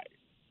lie.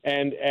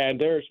 And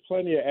there's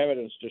plenty of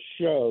evidence to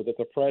show that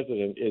the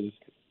president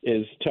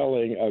is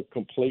telling a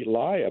complete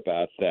lie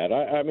about that.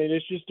 I mean,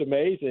 it's just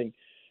amazing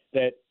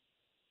that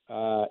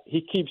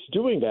he keeps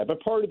doing that.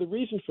 But part of the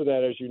reason for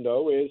that, as you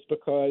know, is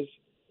because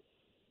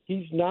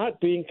he's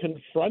not being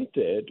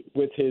confronted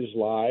with his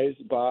lies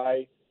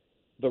by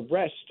the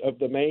rest of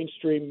the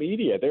mainstream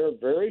media. There are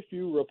very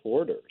few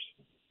reporters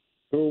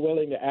who are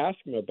willing to ask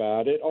him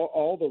about it.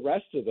 All the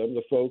rest of them,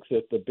 the folks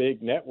at the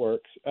big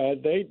networks,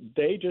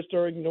 they just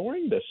are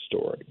ignoring this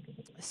story.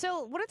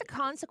 So what are the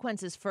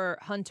consequences for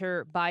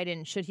Hunter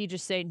Biden? Should he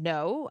just say,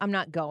 no, I'm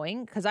not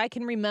going? Because I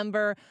can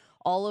remember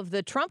all of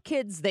the Trump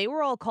kids, they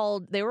were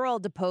all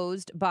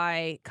deposed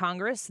by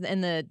Congress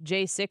and the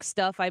J6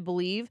 stuff, I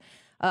believe.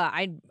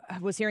 I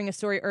was hearing a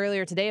story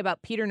earlier today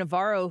about Peter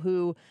Navarro,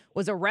 who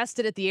was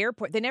arrested at the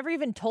airport. They never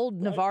even told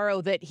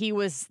Navarro that he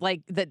was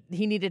that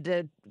he needed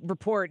to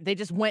report. They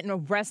just went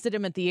and arrested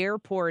him at the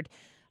airport.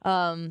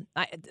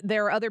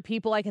 There are other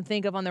people I can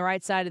think of on the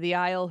right side of the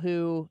aisle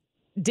who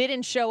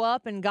didn't show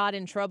up and got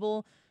in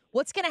trouble.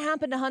 What's going to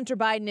happen to Hunter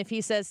Biden if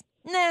he says,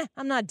 nah,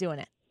 I'm not doing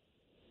it?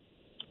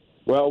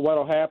 Well, what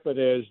will happen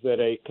is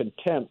that a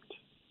contempt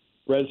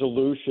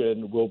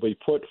resolution will be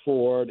put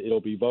forward.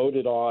 It'll be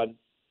voted on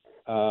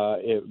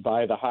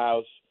by the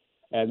House,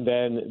 and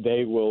then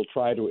they will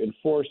try to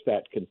enforce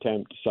that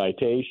contempt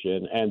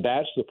citation. And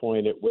that's the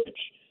point at which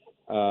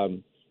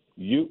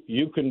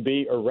you can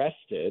be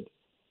arrested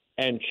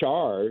and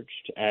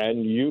charged,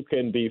 and you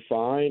can be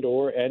fined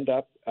or end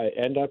up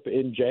end up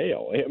in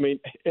jail. I mean,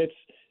 it's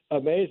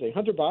amazing.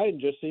 Hunter Biden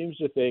just seems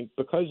to think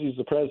because he's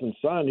the president's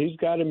son, he's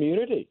got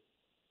immunity.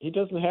 He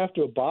doesn't have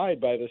to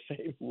abide by the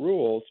same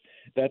rules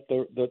that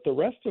the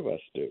rest of us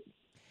do.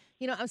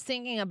 You know, I was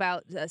thinking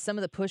about some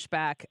of the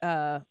pushback.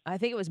 I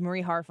think it was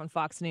Marie Harf on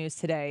Fox News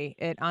today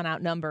on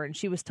Outnumbered, and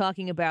she was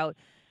talking about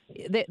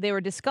they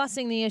were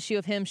discussing the issue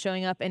of him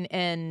showing up,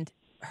 and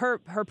her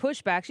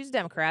pushback. She's a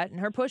Democrat, and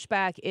her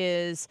pushback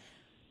is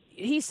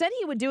he said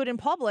he would do it in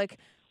public.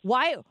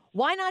 Why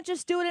not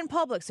just do it in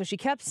public? So she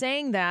kept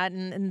saying that,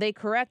 and they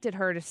corrected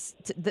her to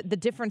the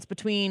difference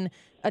between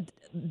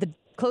the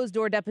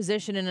closed-door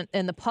deposition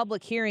and the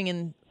public hearing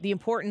and the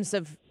importance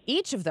of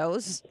each of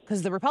those,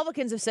 because the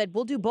Republicans have said,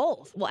 we'll do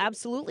both. We'll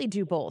absolutely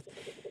do both.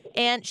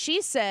 And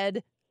she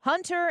said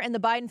Hunter and the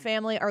Biden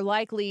family are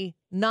likely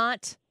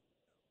not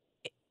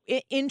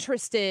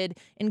interested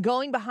in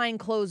going behind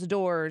closed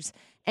doors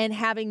and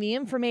having the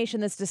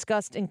information that's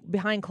discussed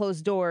behind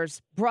closed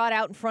doors brought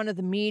out in front of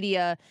the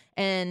media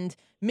and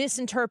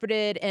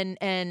misinterpreted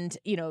and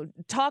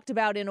talked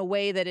about in a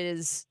way that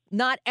is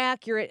not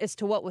accurate as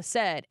to what was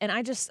said. And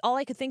all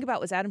I could think about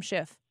was Adam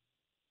Schiff.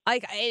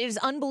 It is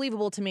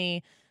unbelievable to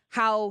me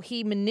how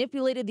he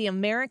manipulated the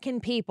American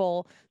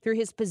people through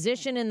his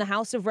position in the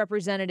House of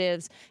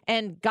Representatives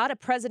and got a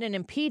president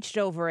impeached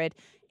over it.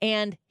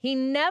 And he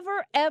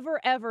never, ever,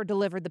 ever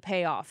delivered the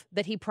payoff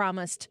that he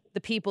promised the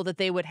people that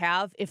they would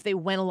have if they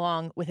went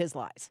along with his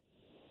lies.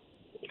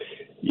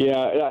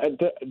 Yeah,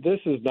 this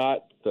is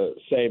not the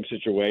same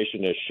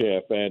situation as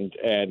Schiff,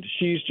 and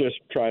she's just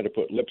trying to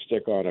put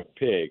lipstick on a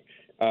pig.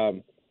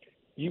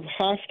 You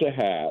have to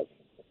have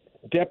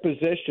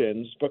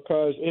depositions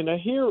because in a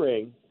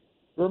hearing,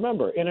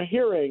 remember, in a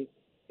hearing,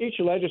 each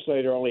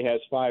legislator only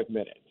has 5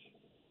 minutes.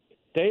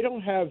 They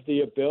don't have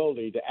the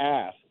ability to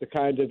ask the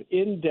kind of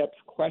in-depth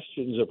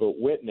questions of a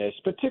witness,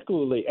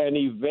 particularly an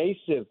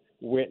evasive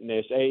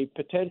witness, a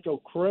potential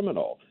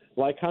criminal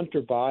like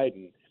Hunter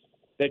Biden,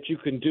 that you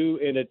can do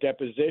in a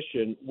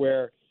deposition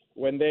where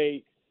when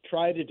they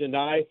try to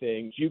deny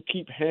things, you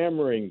keep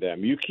hammering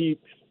them. You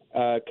keep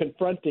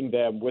confronting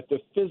them with the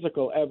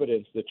physical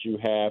evidence that you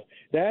have.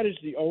 That is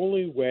the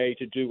only way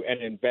to do an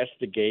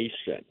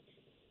investigation.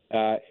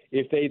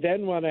 If they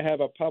then want to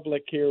have a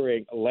public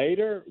hearing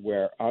later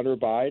where Hunter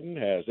Biden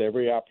has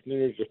every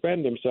opportunity to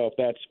defend himself,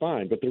 that's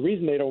fine. But the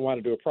reason they don't want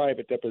to do a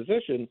private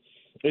deposition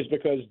is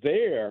because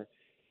there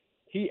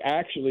he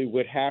actually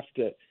would have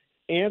to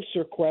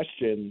answer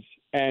questions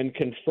and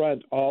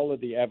confront all of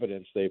the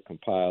evidence they've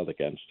compiled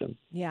against him.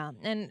 Yeah.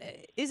 And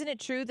isn't it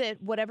true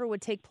that whatever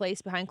would take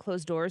place behind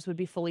closed doors would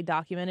be fully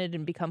documented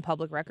and become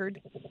public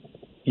record?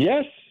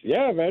 Yes.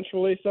 Yeah,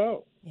 eventually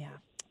so. Yeah.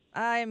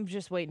 I'm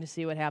just waiting to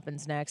see what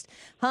happens next.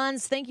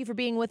 Hans, thank you for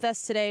being with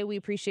us today. We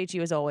appreciate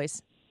you as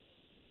always.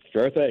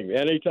 Sure thing.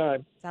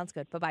 Anytime. Sounds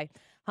good. Bye-bye.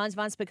 Hans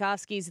von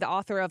Spakovsky is the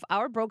author of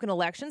Our Broken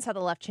Elections, How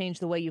the Left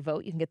Changed the Way You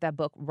Vote. You can get that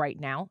book right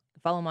now.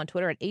 Follow him on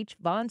Twitter at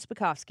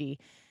 @HVonSpakovsky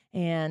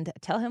and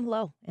tell him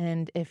hello.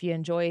 And if you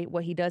enjoy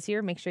what he does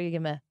here, make sure you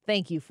give him a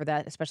thank you for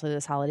that, especially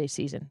this holiday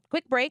season.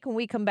 Quick break. When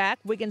we come back,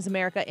 Wiggins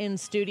America in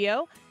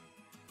studio.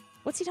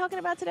 What's he talking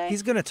about today?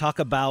 He's going to talk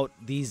about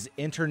these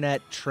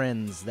internet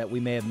trends that we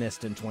may have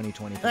missed in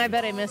 2023. I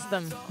bet I missed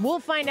them. We'll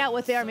find out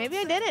what they are. Maybe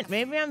I didn't.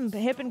 Maybe I'm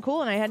hip and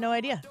cool and I had no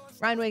idea.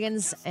 Ryan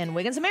Wiggins and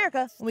Wiggins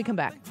America when we come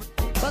back.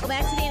 Welcome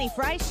back to the Annie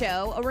Fry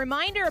Show. A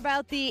reminder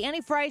about the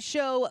Annie Fry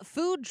Show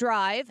food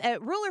drive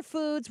at Ruler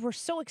Foods. We're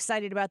so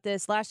excited about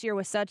this. Last year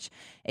was such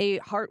a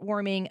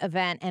heartwarming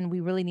event, and we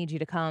really need you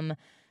to come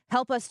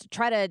help us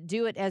try to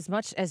do it as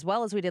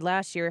well as we did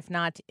last year, if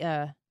not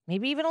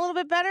maybe even a little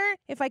bit better,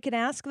 if I can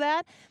ask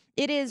that.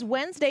 It is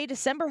Wednesday,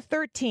 December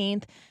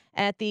 13th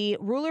at the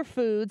Ruler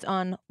Foods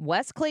on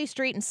West Clay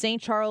Street in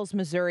St. Charles,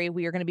 Missouri.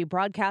 We are going to be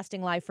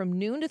broadcasting live from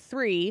noon to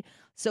 3.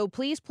 So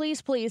please,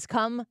 please, please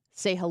come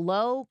say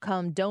hello.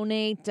 Come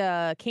donate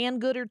a canned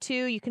good or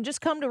two. You can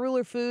just come to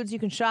Ruler Foods. You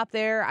can shop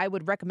there. I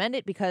would recommend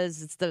it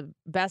because it's the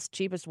best,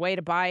 cheapest way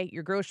to buy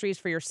your groceries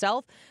for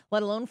yourself,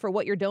 let alone for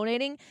what you're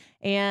donating.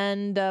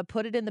 And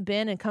put it in the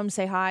bin and come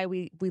say hi.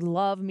 We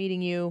love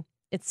meeting you.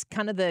 It's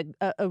kind of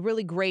a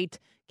really great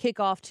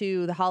kickoff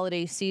to the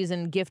holiday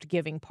season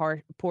gift-giving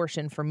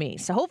portion for me.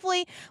 So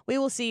hopefully we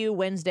will see you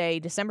Wednesday,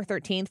 December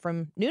 13th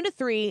from noon to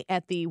 3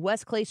 at the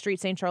West Clay Street,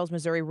 St. Charles,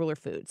 Missouri, Ruler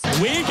Foods.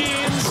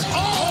 Wiggins!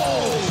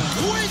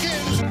 Oh!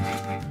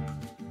 Wiggins!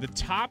 The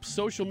top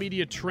social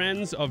media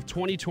trends of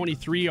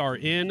 2023 are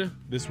in.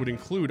 This would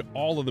include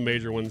all of the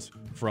major ones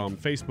from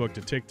Facebook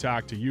to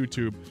TikTok to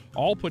YouTube,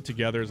 all put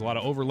together. There's a lot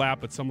of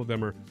overlap, but some of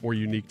them are more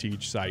unique to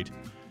each site.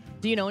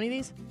 Do you know any of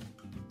these?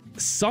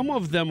 Some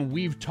of them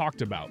we've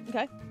talked about.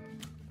 Okay.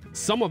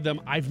 Some of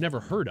them I've never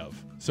heard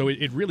of. So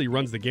it really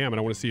runs the gamut.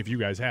 I want to see if you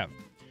guys have.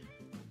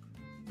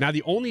 Now,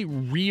 the only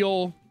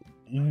real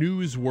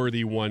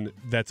newsworthy one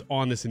that's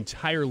on this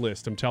entire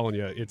list, I'm telling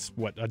you, it's,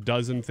 a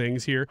dozen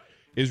things here,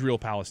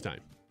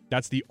 Israel-Palestine.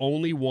 That's the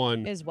only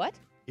one. Is what?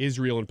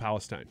 Israel and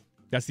Palestine.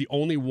 That's the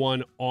only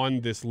one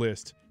on this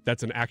list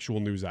that's an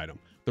actual news item.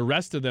 The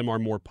rest of them are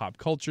more pop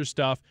culture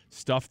stuff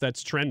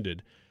that's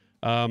trended.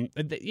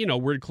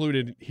 We're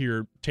included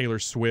here Taylor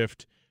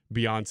Swift,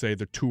 Beyonce,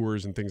 the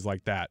tours and things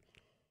like that.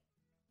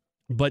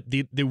 But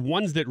the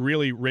ones that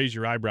really raise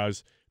your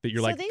eyebrows that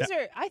you're so like...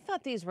 I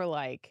thought these were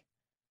like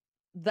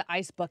the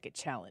Ice Bucket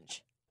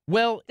Challenge.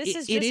 Well, this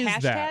is it just is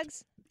hashtags? that.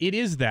 It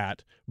is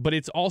that, but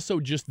it's also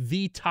just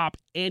the top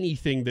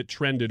anything that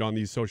trended on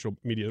these social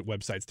media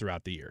websites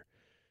throughout the year.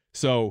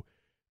 So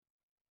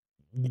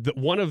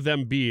one of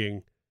them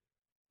being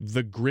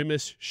the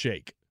Grimace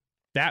Shake.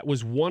 That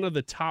was one of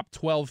the top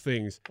 12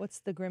 things. What's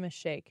the Grimace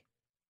Shake?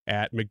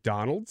 At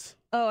McDonald's.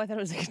 Oh, I thought it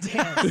was like a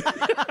dance.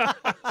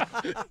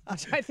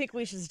 Which I think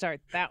we should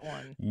start that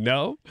one.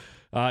 No,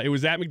 it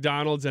was at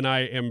McDonald's, and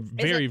I am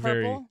very,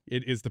 purple?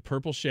 It is the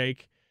Purple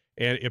Shake,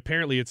 and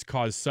apparently it's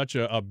caused such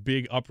a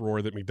big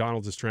uproar that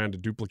McDonald's is trying to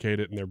duplicate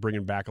it, and they're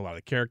bringing back a lot of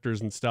the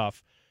characters and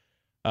stuff.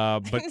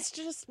 But it's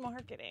just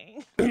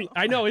marketing.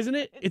 I know, isn't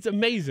it? It's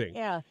amazing.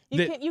 Yeah,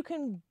 you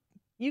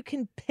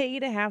can pay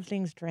to have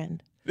things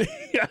trend.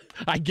 Yeah,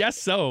 I guess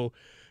so.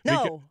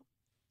 No.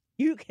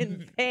 You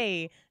can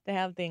pay to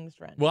have things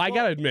trend. Well, I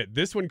got to admit,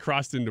 this one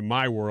crossed into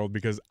my world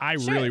because I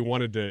really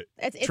wanted to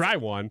try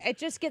one.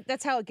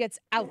 That's how it gets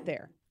out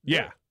there.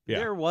 Yeah.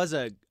 There was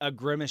a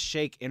Grimace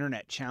Shake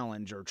internet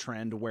challenge or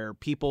trend where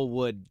people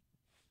would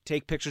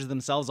take pictures of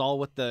themselves all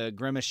with the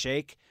Grimace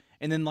Shake,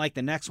 and then like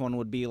the next one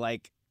would be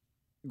like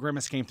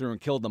Grimace came through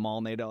and killed them all,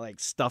 and they'd like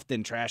stuffed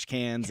in trash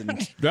cans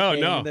and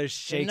no, there's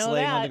shakes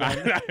laying on the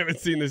ground. I haven't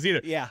seen this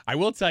either. Yeah, I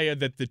will tell you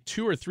that the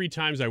 2 or 3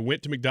 times I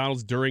went to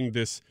McDonald's during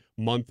this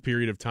month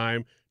period of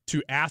time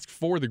to ask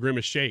for the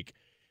Grimace Shake,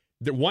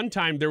 that one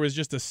time there was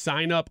just a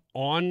sign up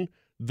on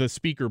the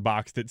speaker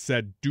box that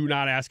said, "Do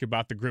not ask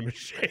about the Grimace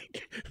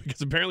Shake,"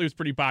 because apparently it was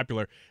pretty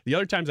popular. The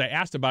other times I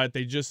asked about it,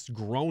 they just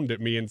groaned at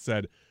me and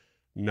said,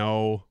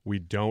 "No, we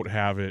don't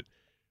have it,"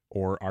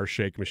 or "Our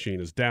shake machine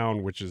is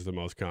down," which is the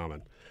most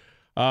common.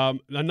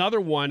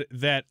 Another one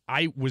that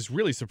I was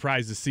really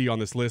surprised to see on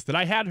this list that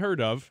I had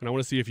heard of, and I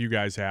want to see if you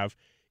guys have,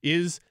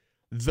 is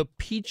the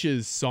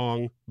Peaches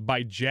song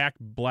by Jack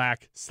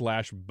Black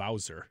 /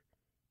 Bowser.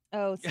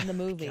 Oh, it's in the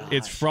movie.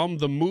 It's from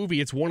the movie.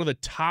 It's one of the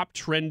top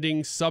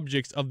trending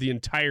subjects of the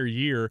entire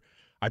year.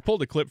 I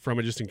pulled a clip from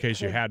it just in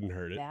case you hadn't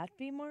heard it. Could that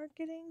be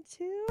marketing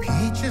too?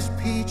 Peaches,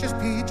 peaches,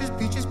 peaches,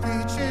 peaches,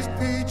 peaches,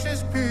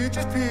 peaches,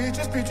 peaches,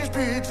 peaches, peaches,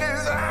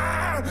 peaches.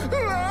 Ah!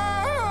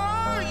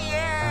 Oh,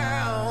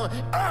 yeah.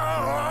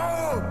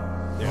 Oh.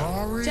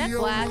 Jack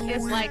Black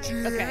is like,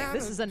 okay,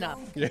 this is enough.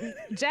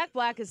 Jack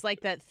Black is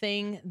like that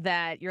thing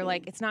that you're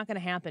like, it's not going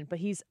to happen, but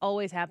he's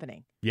always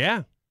happening.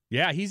 Yeah.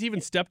 Yeah, he's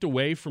even stepped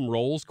away from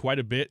roles quite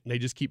a bit, and they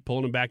just keep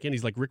pulling him back in.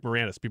 He's like Rick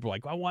Moranis. People are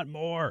like, I want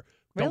more.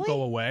 Really? Don't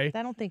go away.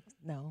 I don't think,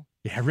 no.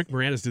 Yeah, Rick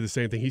Moranis did the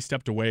same thing. He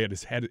stepped away at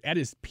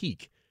his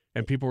peak,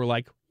 and people were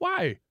like,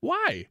 why?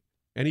 Why?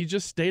 And he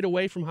just stayed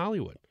away from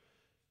Hollywood.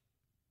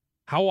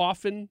 How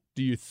often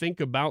do you think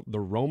about the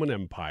Roman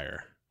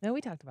Empire? No,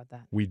 we talked about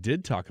that. We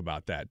did talk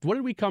about that. What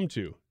did we come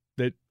to?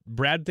 That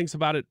Brad thinks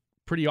about it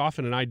pretty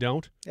often and I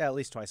don't? Yeah, at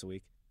least twice a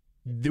week.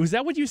 Was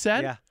that what you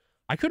said? Yeah.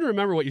 I couldn't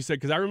remember what you said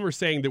because I remember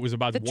saying that it was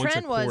about once a quarter. The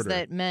trend was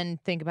that men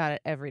think about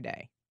it every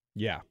day.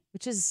 Yeah.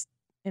 Which is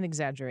an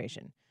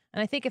exaggeration.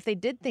 And I think if they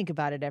did think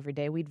about it every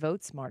day, we'd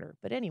vote smarter.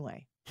 But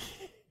anyway.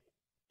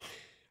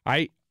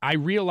 I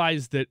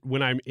realize that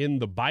when I'm in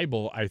the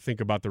Bible, I think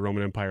about the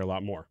Roman Empire a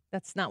lot more.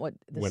 That's not what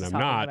this when is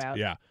I'm talking not, about.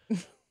 yeah.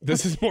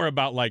 This is more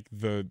about like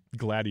the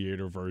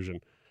gladiator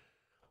version.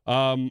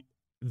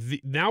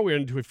 Now we're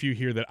into a few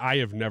here that I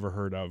have never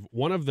heard of.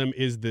 One of them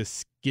is the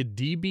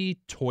Skibidi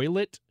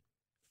toilet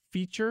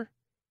feature.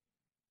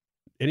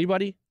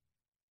 Anybody?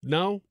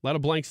 No? A lot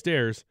of blank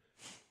stares.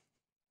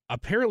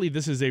 Apparently,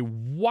 this is a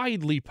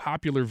widely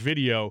popular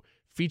video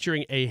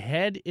featuring a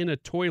head in a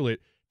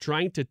toilet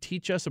trying to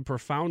teach us a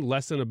profound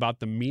lesson about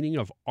the meaning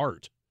of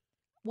art.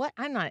 What?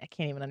 I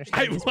can't even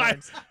understand these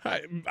words.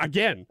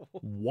 Again,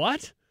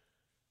 what?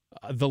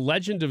 The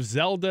Legend of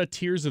Zelda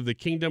Tears of the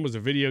Kingdom was a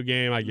video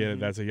game. I get it.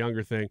 That's a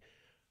younger thing.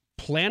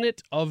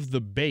 Planet of the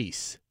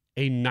Bass,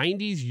 a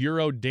 90s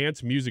Euro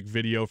dance music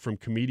video from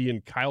comedian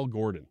Kyle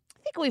Gordon. I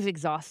think we've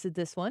exhausted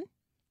this one.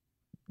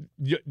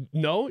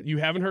 No? You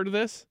haven't heard of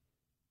this?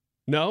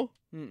 No?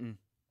 Mm-mm.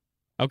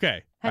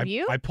 Okay. Have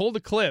you? I pulled a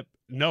clip.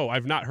 No,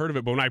 I've not heard of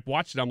it. But when I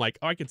watched it, I'm like,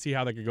 oh, I can see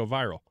how that could go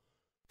viral.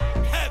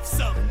 Have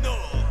some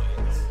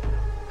noise.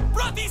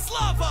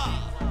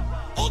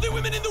 Bratislava! All the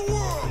women in the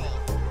world!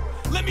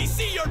 Let me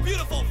see your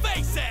beautiful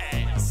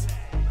faces!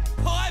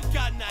 Oh, I've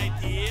got an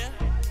idea.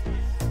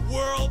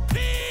 World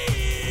peace!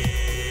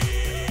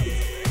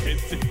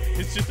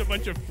 It's just a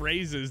bunch of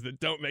phrases that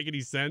don't make any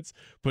sense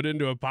put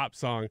into a pop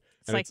song.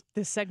 It's like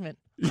this segment.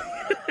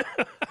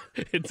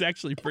 It's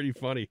actually pretty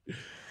funny.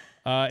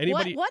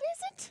 Anybody? What is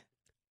it?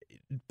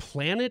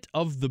 Planet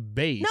of the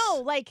Bass.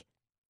 No, like.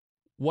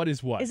 What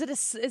is what? Is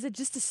it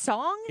just a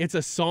song? It's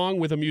a song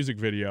with a music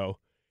video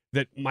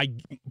that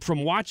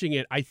from watching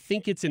it, I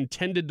think it's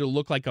intended to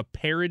look like a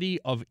parody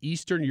of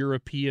Eastern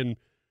European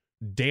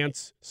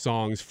dance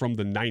songs from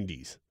the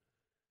 90s.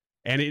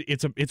 And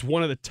it's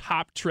one of the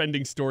top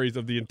trending stories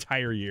of the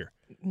entire year.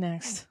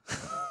 Next.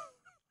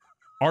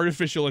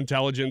 Artificial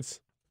intelligence,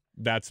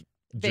 that's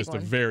Big just one.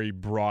 a very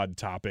broad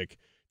topic.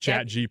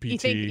 Chat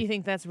GPT. You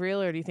think that's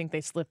real, or do you think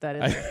they slipped that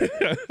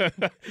in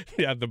there?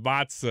 Yeah, the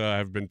bots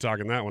have been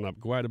talking that one up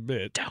quite a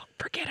bit. Don't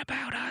forget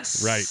about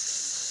us. Right.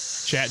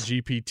 Chat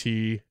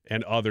GPT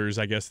and others.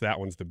 I guess that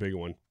one's the big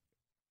one.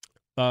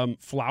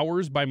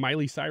 Flowers by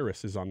Miley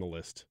Cyrus is on the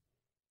list.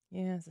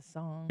 Yeah, it's a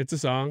song. It's a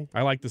song.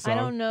 I like the song.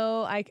 I don't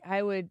know.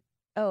 I would.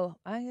 Oh,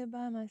 I could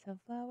buy myself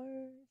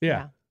flowers.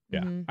 Yeah.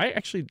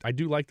 Mhm. I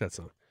do like that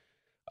song.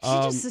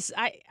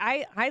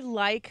 I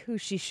like who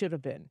she should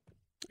have been.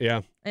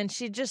 Yeah. And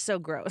she's just so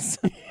gross.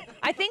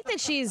 I think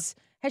that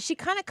has she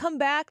kind of come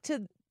back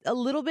to a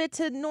little bit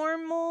to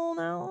normal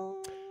now?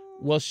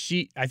 Well,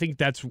 I think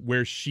that's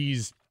where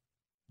she's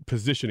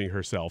positioning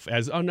herself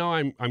as, oh no,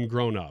 I'm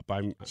grown up.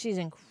 She's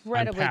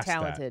incredibly past that.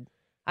 talented.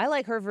 I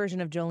like her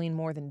version of Jolene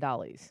more than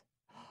Dolly's.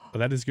 Oh,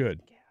 that is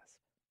good.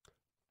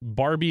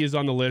 Barbie is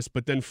on the list,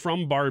 but then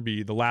from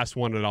Barbie, the last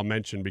one that I'll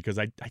mention, because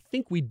I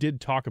think we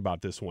did talk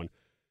about this one.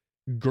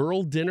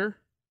 Girl Dinner.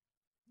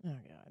 Oh,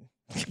 God.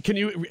 Can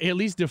you at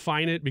least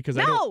define it? Because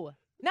No.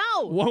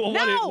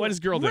 What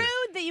is Girl Dinner?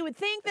 Rude that you would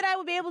think that I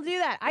would be able to do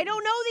that. I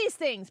don't know these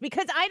things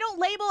because I don't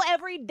label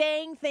every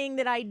dang thing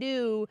that I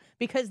do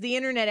because the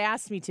internet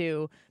asks me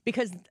to,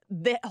 because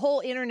the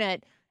whole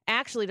internet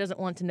actually doesn't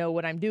want to know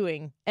what I'm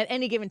doing at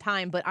any given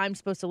time, but I'm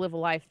supposed to live a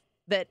life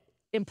that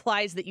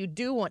implies that you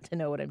do want to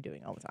know what I'm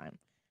doing all the time.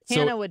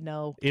 Hannah would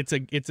know. It's a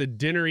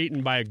dinner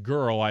eaten by a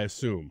girl, I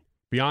assume.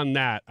 Beyond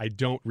that, I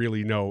don't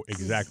really know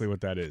exactly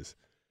what that is.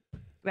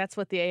 That's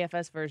what the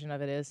AFS version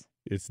of it is.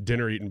 It's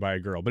dinner eaten by a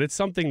girl, but it's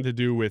something to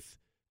do with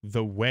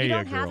the way a girl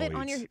eats. You don't have it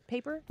on your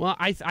paper? Well,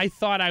 I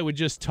thought I would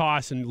just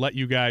toss and let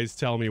you guys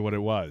tell me what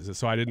it was,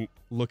 so I didn't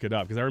look it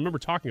up, because I remember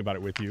talking about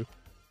it with you,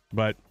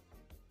 but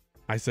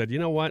I said, you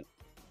know what?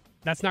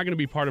 That's not going to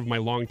be part of my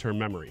long-term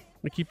memory.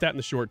 I'm going to keep that in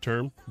the short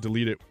term,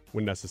 delete it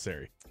when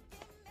necessary.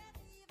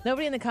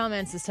 Nobody in the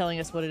comments is telling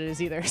us what it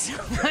is either, so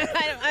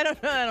I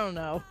don't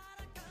know.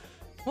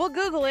 We'll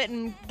Google it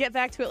and get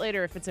back to it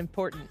later if it's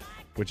important.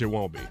 Which it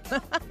won't be.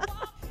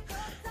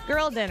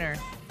 Girl dinner.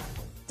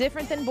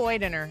 Different than boy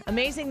dinner.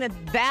 Amazing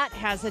that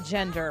has a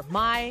gender.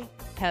 My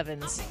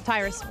heavens.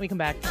 Tyrus, we come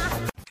back.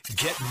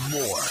 Get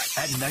more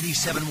at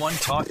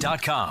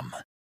 971talk.com.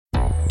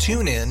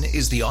 TuneIn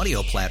is the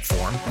audio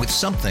platform with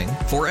something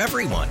for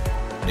everyone.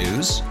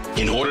 News.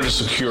 In order to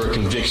secure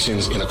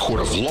convictions in a court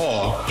of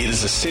law, it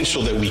is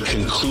essential that we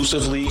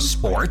conclusively.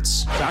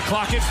 Sports. Got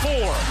clock at 4.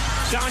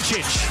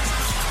 Doncic.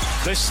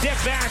 The step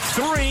back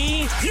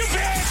 3. You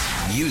bet.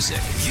 Music.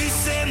 You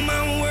set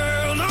my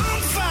world on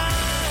fire.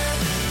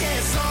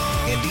 Yes,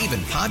 and even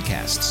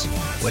podcasts.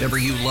 Whatever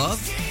you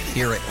love,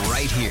 hear it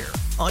right here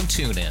on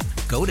TuneIn.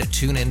 Go to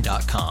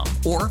TuneIn.com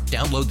or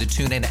download the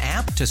TuneIn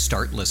app to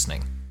start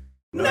listening.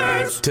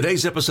 Nerds.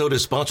 Today's episode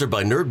is sponsored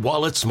by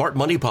NerdWallet's Smart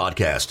Money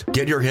Podcast.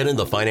 Get your head in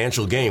the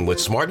financial game with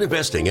smart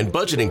investing and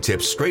budgeting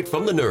tips straight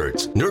from the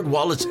nerds.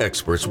 NerdWallet's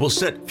experts will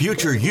set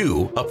future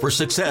you up for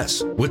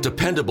success with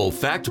dependable,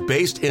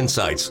 fact-based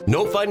insights.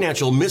 No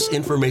financial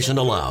misinformation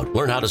allowed.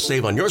 Learn how to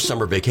save on your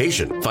summer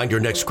vacation, find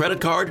your next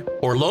credit card,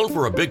 or loan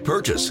for a big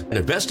purchase, and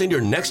invest in your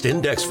next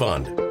index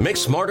fund. Make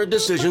smarter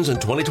decisions in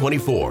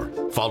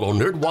 2024. Follow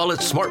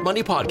NerdWallet's Smart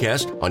Money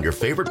Podcast on your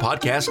favorite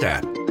podcast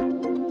app.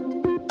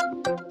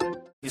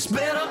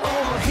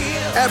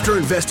 After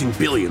investing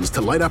billions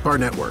to light up our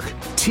network,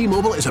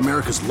 T-Mobile is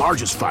America's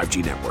largest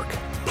 5G network.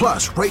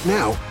 Plus, right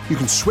now, you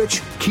can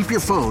switch, keep your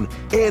phone,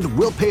 and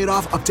we'll pay it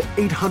off up to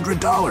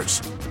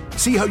 $800.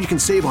 See how you can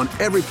save on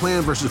every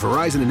plan versus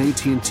Verizon and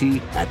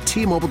AT&T at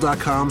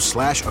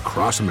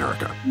T-Mobile.com/across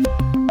America.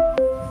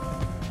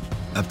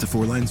 Up to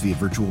 4 lines via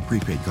virtual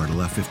prepaid card.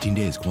 Allow 15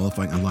 days.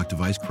 Qualifying unlocked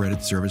device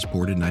credit service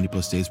ported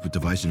 90+ states with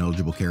device and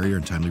eligible carrier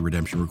and timely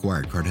redemption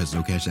required. Card has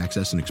no cash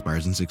access and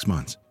expires in 6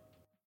 months.